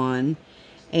was on.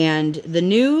 And the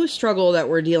new struggle that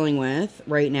we're dealing with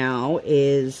right now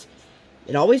is,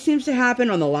 it always seems to happen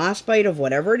on the last bite of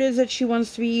whatever it is that she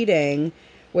wants to be eating,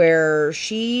 where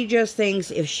she just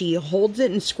thinks if she holds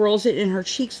it and scrolls it in her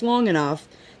cheeks long enough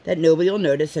that nobody will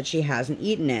notice that she hasn't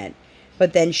eaten it.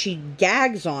 But then she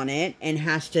gags on it and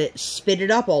has to spit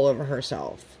it up all over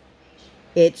herself.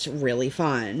 It's really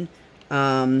fun.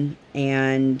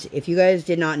 And if you guys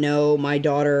did not know, my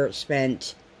daughter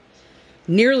spent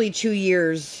nearly 2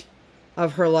 years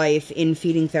of her life in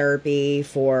feeding therapy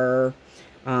for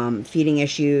feeding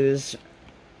issues,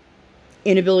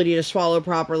 inability to swallow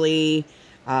properly,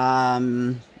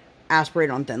 aspirate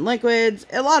on thin liquids,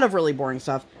 a lot of really boring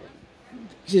stuff.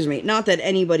 Excuse me. Not that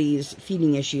anybody's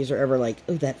feeding issues are ever like,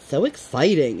 oh, that's so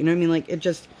exciting. You know what I mean? Like,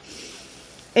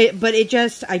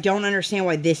 I don't understand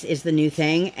why this is the new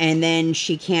thing. And then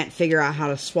she can't figure out how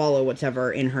to swallow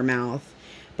whatever in her mouth.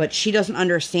 But she doesn't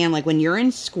understand, like, when you're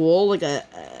in school, like, a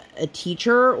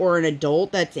teacher or an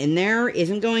adult that's in there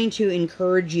isn't going to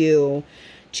encourage you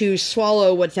to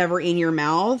swallow whatever in your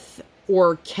mouth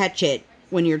or catch it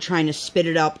when you're trying to spit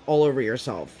it up all over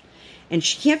yourself. And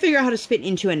she can't figure out how to spit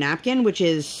into a napkin, which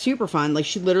is super fun. Like,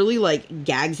 she literally, like,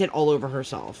 gags it all over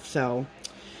herself. So,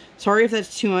 sorry if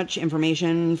that's too much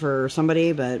information for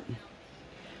somebody, but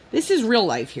this is real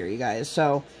life here, you guys.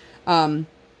 So,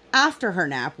 after her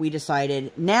nap, we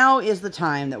decided now is the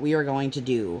time that we are going to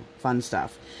do fun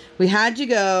stuff. We had to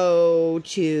go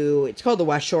to, it's called the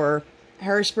West Shore.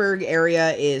 Harrisburg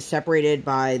area is separated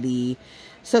by the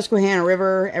Susquehanna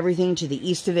River. Everything to the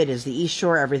east of it is the East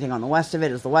Shore. Everything on the west of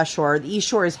it is the West Shore. The East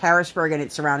Shore is Harrisburg and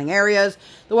its surrounding areas.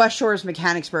 The West Shore is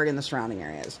Mechanicsburg and the surrounding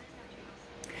areas.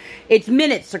 It's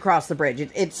minutes to cross the bridge.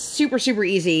 It's super, super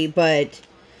easy, but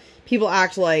people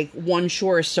act like one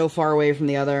shore is so far away from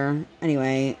the other.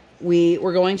 Anyway, we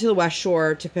were going to the West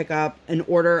Shore to pick up an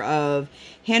order of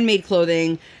handmade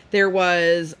clothing. There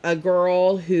was a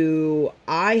girl who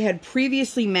I had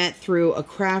previously met through a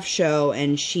craft show,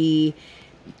 and she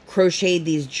crocheted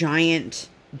these giant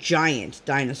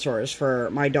dinosaurs for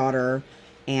my daughter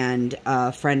and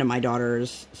a friend of my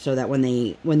daughter's, so that when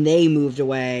they moved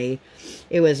away,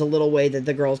 it was a little way that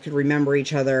the girls could remember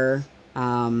each other.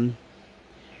 I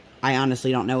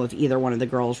honestly don't know if either one of the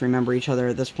girls remember each other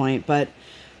at this point, but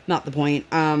not the point.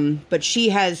 But she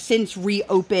has since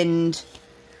reopened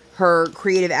her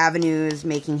creative avenues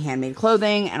making handmade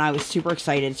clothing, and I was super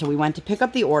excited. So we went to pick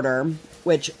up the order,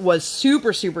 which was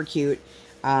super, super cute.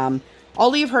 I'll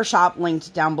leave her shop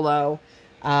linked down below.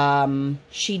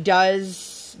 She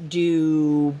does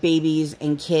do babies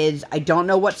and kids. I don't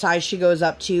know what size she goes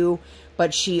up to,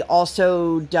 but she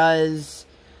also does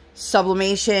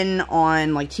sublimation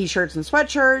on like t-shirts and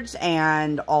sweatshirts,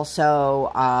 and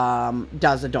also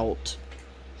does adult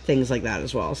things like that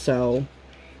as well. So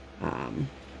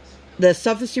the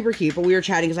stuff is super cute, but we were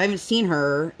chatting because I haven't seen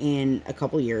her in a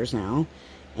couple years now.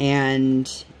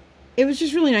 And it was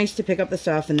just really nice to pick up the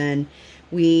stuff. And then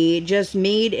we just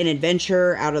made an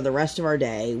adventure out of the rest of our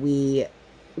day. We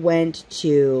went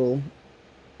to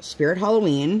Spirit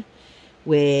Halloween,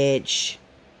 which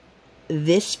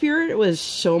this Spirit was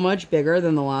so much bigger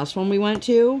than the last one we went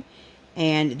to.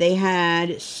 And they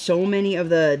had so many of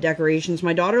the decorations.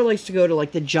 My daughter likes to go to,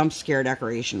 like, the jump scare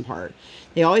decoration part.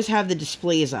 They always have the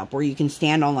displays up where you can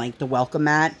stand on, like, the welcome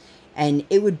mat. And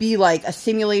it would be, like, a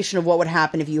simulation of what would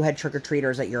happen if you had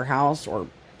trick-or-treaters at your house or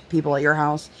people at your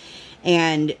house.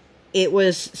 And it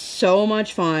was so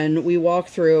much fun. We walked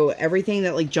through everything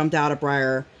that, like, jumped out at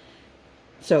Briar.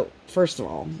 So, first of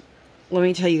all, let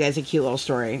me tell you guys a cute little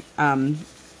story.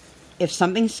 If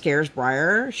something scares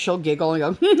Briar, she'll giggle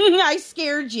and go, I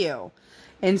scared you.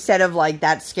 Instead of, like,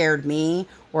 that scared me,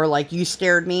 or, like, you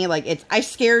scared me. Like, it's, I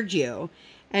scared you.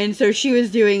 And so she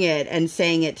was doing it and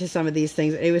saying it to some of these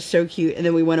things. It was so cute. And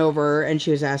then we went over and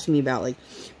she was asking me about, like,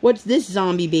 what's this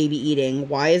zombie baby eating?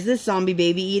 Why is this zombie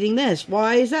baby eating this?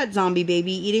 Why is that zombie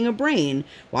baby eating a brain?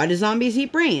 Why do zombies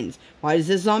eat brains? Why does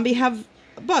this zombie have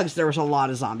bugs? There was a lot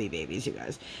of zombie babies, you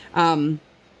guys. And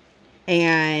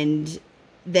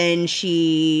then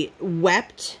she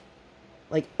wept,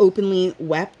 like, openly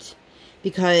wept,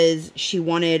 because she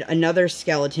wanted another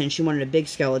skeleton. She wanted a big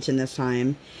skeleton this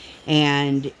time,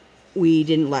 and we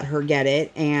didn't let her get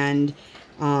it, and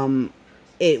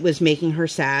it was making her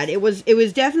sad. It was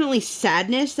definitely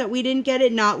sadness that we didn't get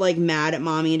it, not, like, mad at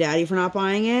mommy and daddy for not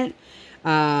buying it.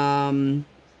 And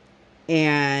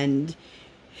then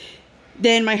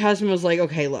my husband was like,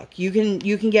 okay, look, you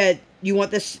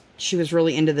want this. She was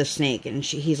really into the snake, and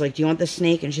he's like, do you want the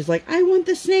snake? And she's like, I want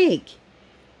the snake.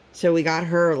 So we got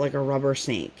her, like, a rubber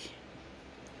snake.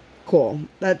 Cool.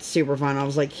 That's super fun. I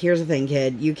was like, here's the thing,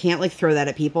 kid. You can't, like, throw that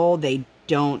at people. They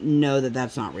don't know that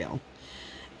that's not real.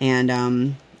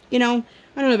 And, you know,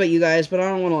 I don't know about you guys, but I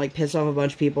don't want to, like, piss off a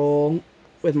bunch of people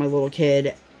with my little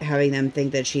kid, having them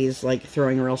think that she's, like,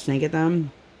 throwing a real snake at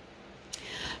them.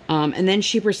 And then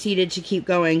she proceeded to keep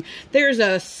going, there's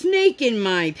a snake in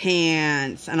my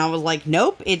pants. And I was like,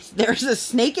 nope, there's a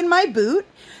snake in my boot.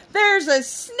 There's a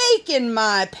snake in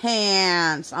my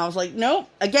pants. I was like, nope,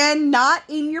 again, not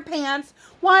in your pants.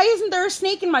 Why isn't there a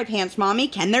snake in my pants, Mommy?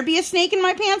 Can there be a snake in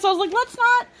my pants? I was like,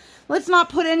 let's not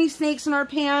put any snakes in our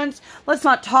pants. Let's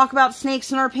not talk about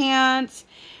snakes in our pants.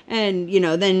 And, you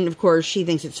know, then, of course, she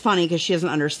thinks it's funny because she doesn't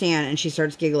understand, and she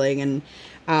starts giggling.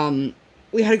 And,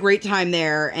 we had a great time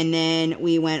there, and then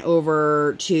we went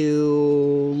over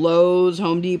to Lowe's,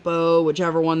 Home Depot,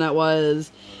 whichever one that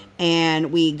was,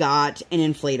 and we got an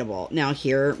inflatable. Now,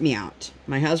 hear me out.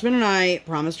 My husband and I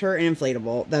promised her an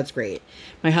inflatable. That's great.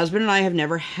 My husband and I have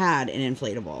never had an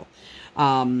inflatable.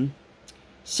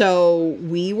 So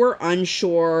we were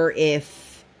unsure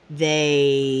if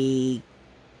they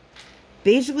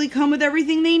basically come with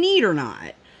everything they need or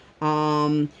not. But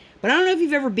I don't know if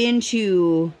you've ever been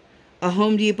to a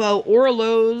Home Depot or a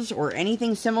Lowe's or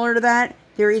anything similar to that.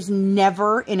 There is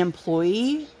never an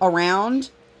employee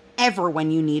around ever when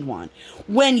you need one.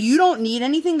 When you don't need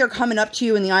anything, they're coming up to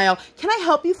you in the aisle. Can I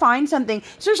help you find something?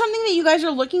 Is there something that you guys are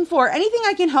looking for? Anything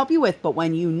I can help you with? But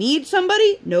when you need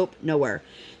somebody, nope, nowhere.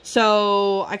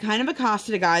 So I kind of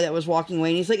accosted a guy that was walking away,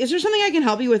 and he's like, is there something I can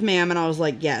help you with, ma'am? And I was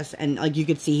like, yes. And, like, you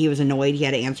could see he was annoyed. He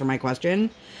had to answer my question.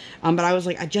 But I was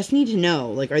like, I just need to know,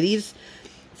 like, are these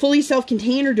fully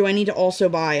self-contained, or do I need to also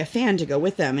buy a fan to go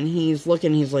with them? And he's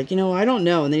looking, he's like, you know, I don't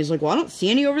know. And then he's like, well, I don't see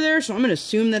any over there, so I'm going to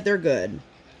assume that they're good.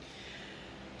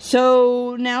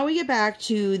 So now we get back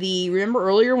to remember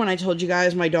earlier when I told you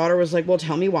guys my daughter was like, well,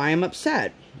 tell me why I'm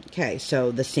upset. Okay,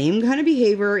 so the same kind of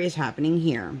behavior is happening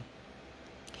here.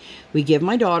 We give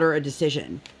my daughter a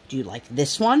decision. Do you like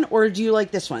this one, or do you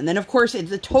like this one? And then, of course,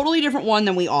 it's a totally different one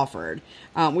than we offered.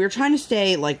 We were trying to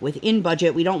stay, like, within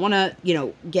budget. We don't want to, you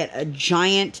know, get an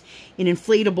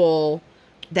inflatable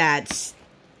that's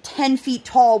 10 feet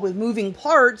tall with moving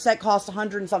parts that cost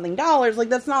 $100 and something. Like,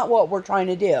 that's not what we're trying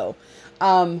to do.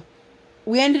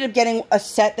 We ended up getting a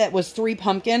set that was 3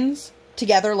 pumpkins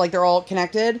together, like, they're all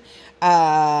connected.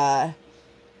 But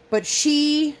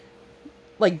she,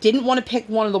 like, didn't want to pick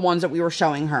one of the ones that we were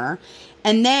showing her.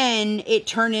 And then it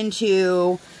turned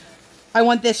into, I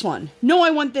want this one. No, I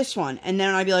want this one. And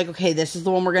then I'd be like, okay, this is the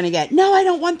one we're going to get. No, I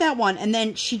don't want that one. And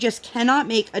then she just cannot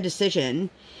make a decision.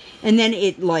 And then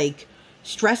it, like,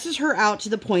 stresses her out to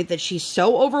the point that she's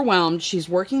so overwhelmed. She's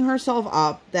working herself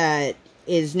up that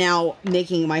is now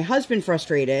making my husband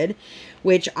frustrated,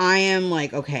 which I am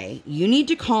like, okay, you need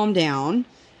to calm down.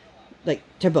 Like,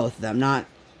 to both of them, not,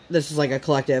 this is like a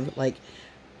collective. Like,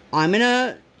 I'm going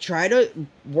to try to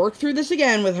work through this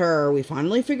again with her. We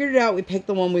finally figured it out. We picked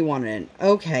the one we wanted.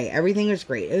 Okay, everything was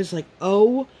great. It was like,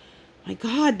 oh my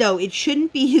God, though. It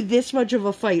shouldn't be this much of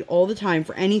a fight all the time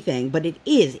for anything, but it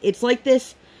is. It's like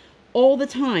this all the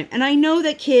time. And I know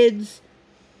that kids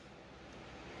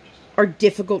are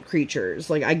difficult creatures.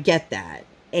 Like, I get that.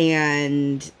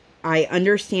 And I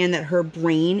understand that her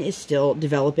brain is still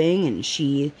developing, and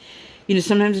she, you know,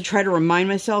 sometimes I try to remind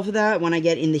myself of that when I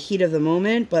get in the heat of the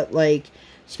moment, but, like,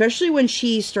 especially when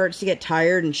she starts to get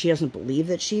tired and she doesn't believe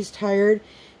that she's tired,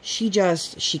 she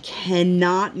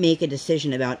cannot make a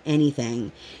decision about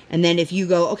anything. And then if you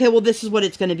go, okay, well, this is what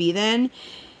it's going to be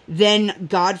then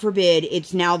God forbid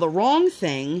it's now the wrong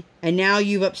thing, and now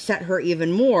you've upset her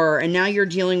even more, and now you're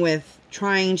dealing with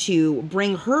trying to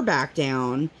bring her back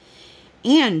down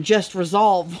and just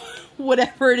resolve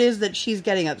whatever it is that she's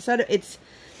getting upset. It's,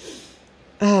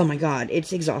 oh my God,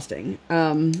 it's exhausting.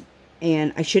 And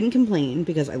I shouldn't complain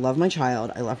because I love my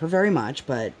child. I love her very much.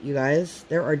 But you guys,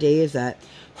 there are days that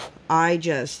I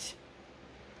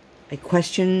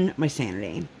question my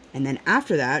sanity. And then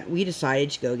after that, we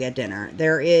decided to go get dinner.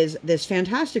 There is this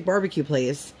fantastic barbecue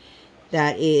place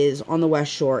that is on the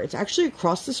West Shore. It's actually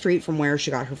across the street from where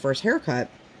she got her first haircut.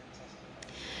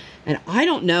 And I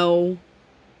don't know.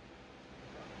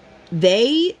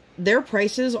 Their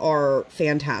prices are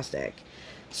fantastic.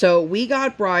 So we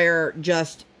got Briar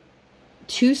just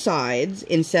 2 sides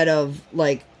instead of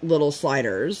like little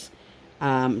sliders.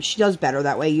 She does better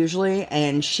that way usually.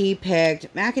 And she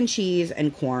picked mac and cheese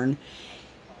and corn.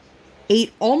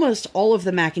 Ate almost all of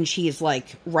the mac and cheese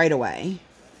like right away.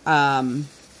 Like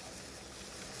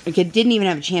it didn't even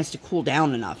have a chance to cool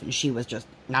down enough, and she was just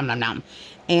nom nom nom.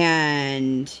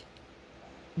 And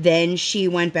then she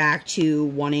went back to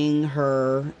wanting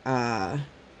her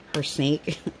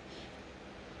snake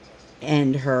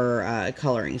and her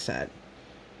coloring set.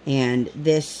 And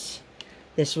this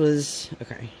was,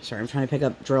 okay, sorry, I'm trying to pick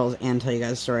up drills and tell you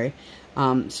guys a story.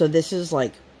 So this is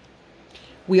like,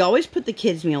 we always put the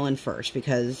kids' meal in first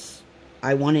because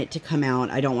I want it to come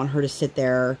out. I don't want her to sit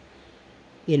there,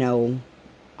 you know,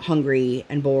 hungry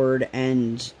and bored,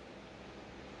 and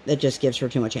it just gives her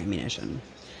too much ammunition.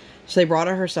 So they brought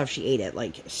her stuff. She ate it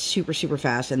like super, super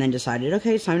fast and then decided,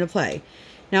 okay, it's time to play.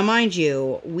 Now, mind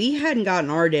you, we hadn't gotten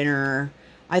our dinner.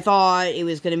 I thought it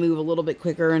was going to move a little bit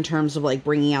quicker in terms of like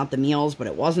bringing out the meals, but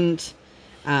it wasn't.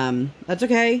 That's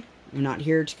okay. I'm not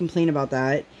here to complain about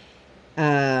that.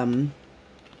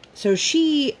 So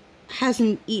she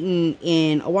hasn't eaten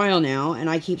in a while now, and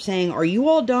I keep saying, are you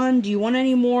all done? Do you want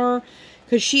any more?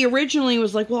 Because she originally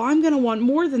was like, well, I'm going to want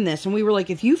more than this. And we were like,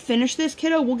 if you finish this,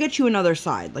 kiddo, we'll get you another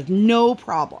side. Like, no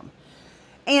problem.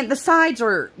 And the sides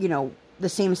are, you know, the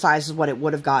same size as what it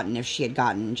would have gotten if she had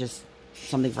gotten just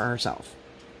something for herself.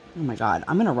 Oh my God,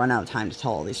 I'm going to run out of time to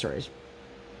tell all these stories.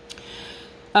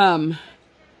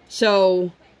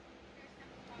 So,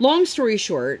 long story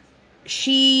short,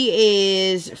 she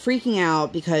is freaking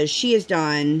out because she is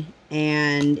done,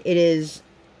 and it is,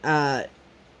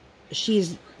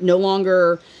 she's no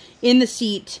longer in the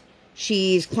seat.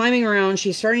 She's climbing around.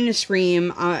 She's starting to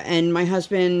scream. And my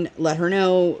husband let her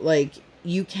know, like,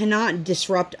 you cannot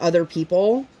disrupt other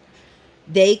people.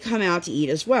 They come out to eat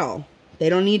as well. They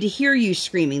don't need to hear you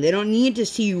screaming. They don't need to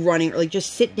see you running. Like,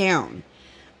 just sit down.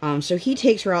 So he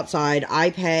takes her outside.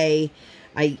 I pay.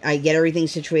 I get everything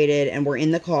situated, and we're in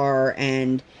the car,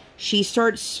 and she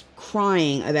starts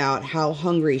crying about how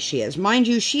hungry she is. Mind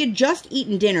you, she had just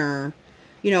eaten dinner,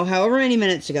 you know, however many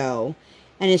minutes ago,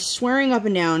 and is swearing up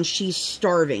and down she's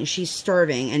starving. She's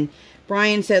starving. And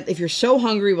Brian said, if you're so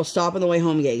hungry, we'll stop on the way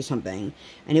home and get you something.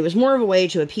 And it was more of a way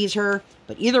to appease her.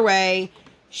 But either way,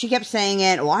 she kept saying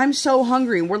it. Well, I'm so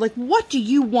hungry. And we're like, what do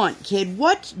you want, kid?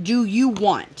 What do you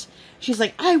want? She's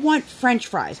like, I want French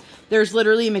fries. There's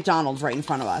literally a McDonald's right in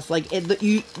front of us. Like,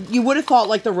 you would have thought,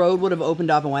 like, the road would have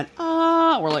opened up and went,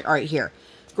 ah. We're like, all right, here.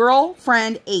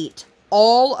 Girlfriend ate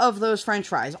all of those French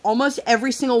fries. Almost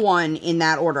every single one in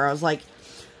that order. I was like,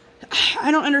 I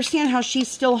don't understand how she's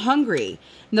still hungry.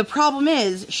 And the problem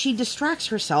is, she distracts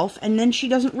herself, and then she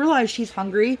doesn't realize she's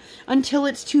hungry until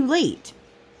it's too late.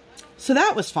 So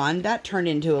that was fun. That turned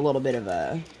into a little bit of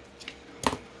a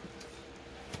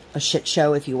shit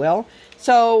show, if you will.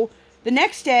 So the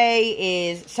next day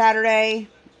is Saturday.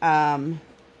 My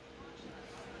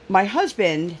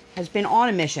husband has been on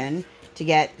a mission to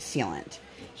get sealant.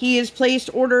 He has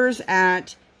placed orders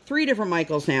at 3 different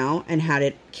Michaels now and had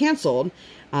it canceled.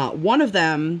 One of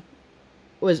them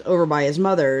was over by his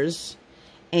mother's,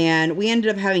 and we ended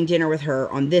up having dinner with her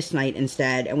on this night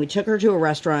instead, and we took her to a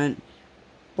restaurant.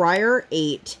 Briar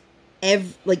ate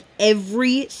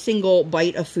every single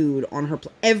bite of food on her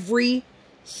plate. Every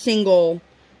single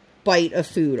bite of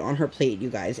food on her plate, you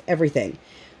guys. Everything.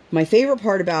 My favorite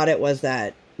part about it was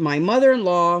that my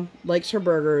mother-in-law likes her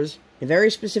burgers in a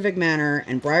very specific manner,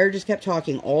 and Briar just kept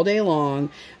talking all day long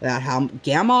about how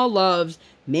Grandma loves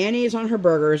mayonnaise on her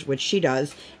burgers, which she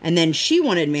does, and then she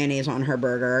wanted mayonnaise on her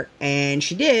burger, and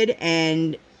she did,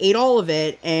 and ate all of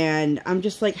it, and I'm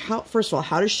just like, first of all,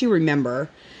 how does she remember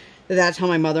that that's how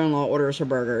my mother-in-law orders her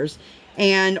burgers?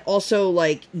 And also,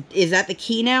 like, is that the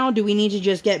key now? Do we need to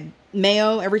just get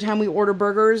mayo every time we order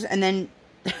burgers, and then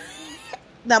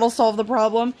that'll solve the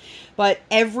problem? But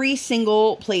every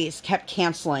single place kept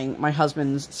canceling my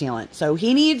husband's sealant. So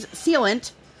he needs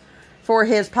sealant for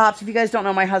his pops. If you guys don't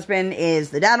know, my husband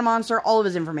is the DaddaMonster. All of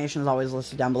his information is always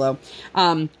listed down below.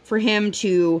 For him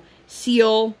to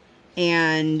seal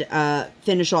and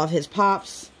finish off his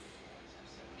pops.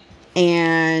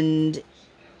 And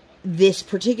this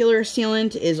particular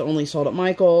sealant is only sold at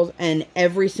Michael's. And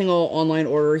every single online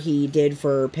order he did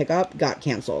for pickup got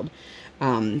canceled.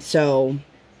 So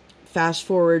fast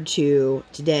forward to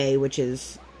today, which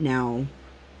is now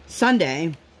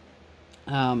Sunday.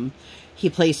 He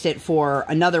placed it for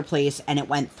another place and it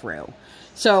went through.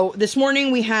 So this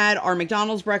morning we had our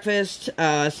McDonald's breakfast.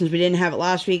 Since we didn't have it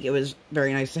last week, it was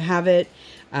very nice to have it.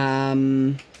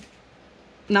 Not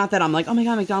that I'm like, oh my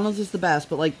god, McDonald's is the best,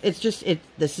 but like, it's just,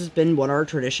 this has been what our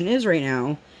tradition is right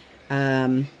now.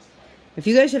 If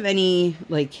you guys have any,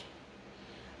 like,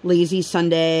 lazy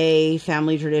Sunday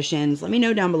family traditions, let me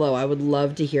know down below. I would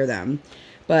love to hear them.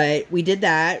 But we did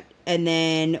that, and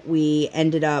then we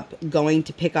ended up going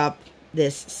to pick up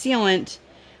this sealant,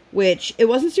 which it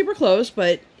wasn't super close,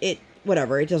 but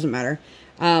whatever, it doesn't matter.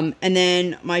 And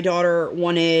then my daughter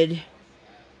wanted,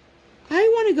 I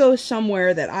want to go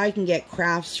somewhere that I can get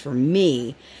crafts for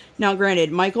me. Now,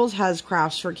 granted, Michael's has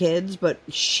crafts for kids, but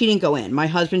she didn't go in. My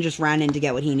husband just ran in to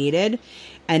get what he needed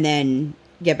and then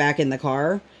get back in the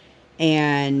car.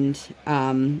 And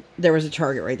there was a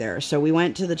Target right there. So we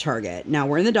went to the Target. Now,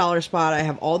 we're in the dollar spot. I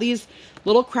have all these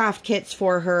little craft kits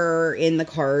for her in the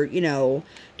cart, you know,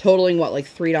 totaling, what, like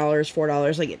 $3,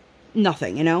 $4? Like,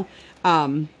 nothing, you know?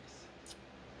 That's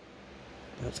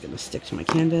going to stick to my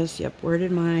canvas. Yep, where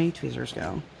did my tweezers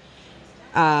go?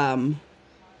 And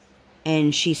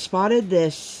she spotted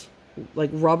this, like,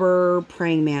 rubber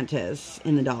praying mantis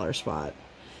in the dollar spot.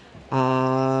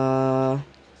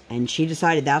 And she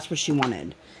decided that's what she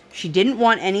wanted. She didn't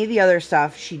want any of the other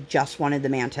stuff. She just wanted the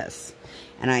mantis.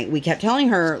 And we kept telling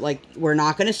her, like, we're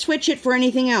not going to switch it for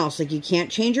anything else. Like, you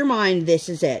can't change your mind. This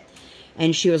is it.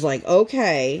 And she was like,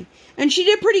 okay. And she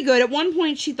did pretty good. At one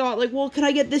point, she thought, like, well, could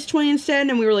I get this toy instead?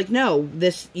 And we were like, no,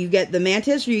 you get the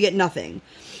mantis or you get nothing.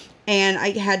 And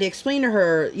I had to explain to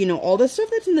her, you know, all the stuff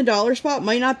that's in the dollar spot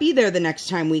might not be there the next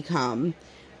time we come.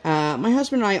 My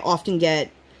husband and I often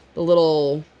get the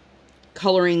little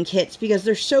coloring kits because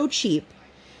they're so cheap.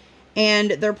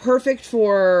 And they're perfect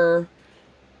for,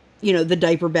 you know, the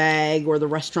diaper bag or the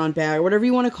restaurant bag or whatever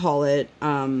you want to call it.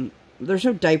 There's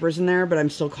no diapers in there, but I'm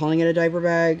still calling it a diaper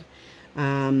bag.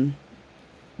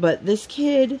 But this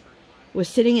kid was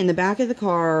sitting in the back of the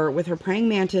car with her praying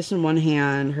mantis in one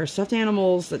hand, her stuffed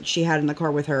animals that she had in the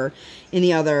car with her in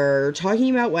the other,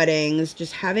 talking about weddings,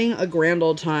 just having a grand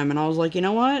old time. And I was like, you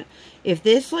know what? If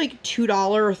this, like, $2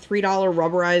 or $3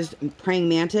 rubberized praying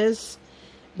mantis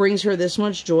brings her this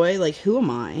much joy, like, who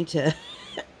am I to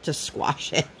to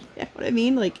squash it? You know what I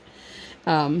mean? Like,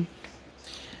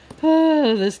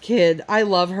 this kid, I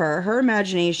love her. Her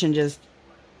imagination just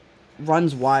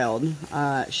runs wild.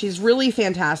 She's really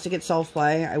fantastic at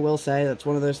self-play, I will say. That's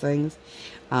one of those things.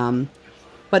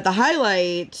 But the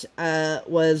highlight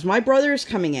was my brother's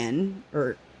coming in,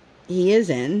 or he is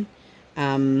in.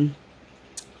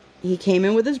 He came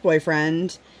in with his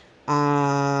boyfriend.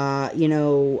 You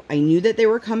know, I knew that they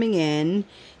were coming in.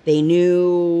 They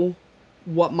knew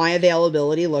what my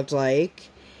availability looked like.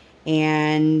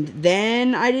 And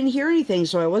then I didn't hear anything,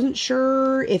 so I wasn't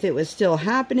sure if it was still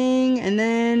happening. And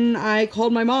then I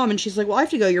called my mom, and she's like, well, I have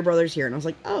to go. Your brother's here. And I was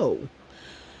like, oh,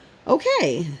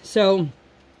 okay. So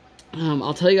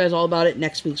I'll tell you guys all about it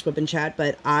next week's WIP Chat,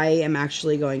 but I am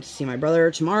actually going to see my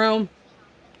brother tomorrow.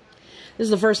 This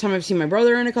is the first time I've seen my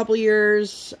brother in a couple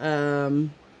years. You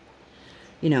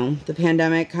know, the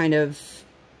pandemic kind of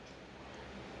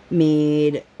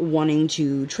made wanting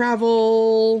to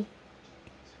travel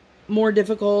more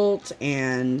difficult,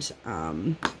 and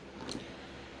you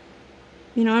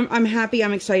know, I'm happy,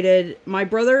 I'm excited. My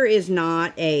brother is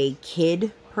not a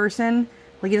kid person.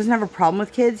 Like, he doesn't have a problem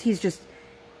with kids. He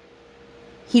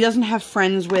doesn't have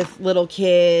friends with little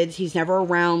kids. He's never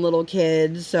around little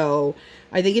kids. So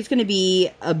I think it's going to be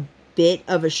a bit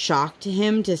of a shock to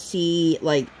him to see,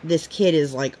 like, this kid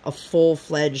is like a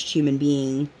full-fledged human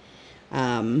being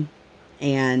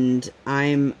And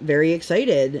I'm very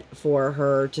excited for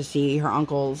her to see her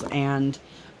uncles, and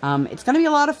it's going to be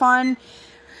a lot of fun.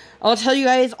 I'll tell you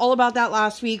guys all about that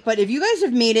last week, but if you guys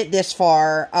have made it this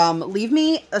far, leave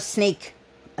me a snake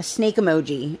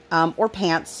emoji, or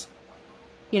pants,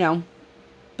 you know,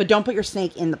 but don't put your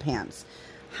snake in the pants.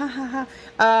 Ha ha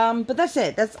ha. But that's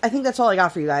it. I think that's all I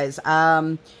got for you guys.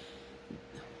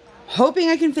 Hoping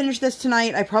I can finish this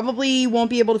tonight. I probably won't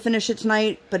be able to finish it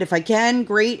tonight, but if I can,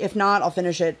 great. If not, I'll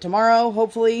finish it tomorrow,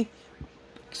 hopefully.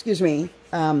 Excuse me.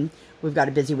 We've got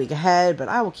a busy week ahead, but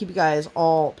I will keep you guys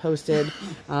all posted.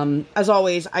 As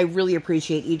always, I really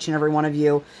appreciate each and every one of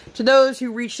you. To those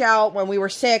who reached out when we were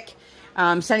sick,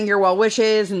 sending your well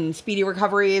wishes and speedy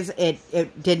recoveries,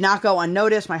 it did not go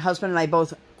unnoticed. My husband and I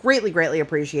both greatly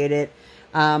appreciate it.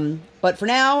 But for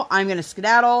now, I'm going to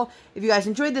skedaddle. If you guys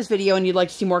enjoyed this video and you'd like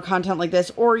to see more content like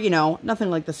this, or, you know, nothing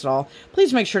like this at all,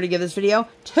 please make sure to give this video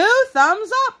 2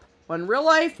 thumbs up. One real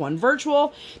life, one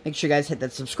virtual. Make sure you guys hit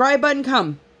that subscribe button.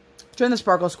 Come, join the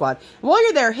Sparkle Squad. And while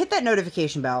you're there, hit that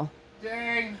notification bell.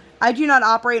 Dang. I do not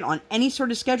operate on any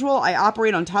sort of schedule. I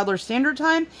operate on toddler standard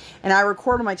time, and I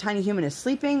record when my tiny human is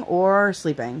sleeping or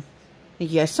sleeping.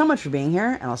 Thank you guys so much for being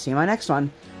here, and I'll see you in my next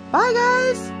one. Bye,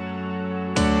 guys!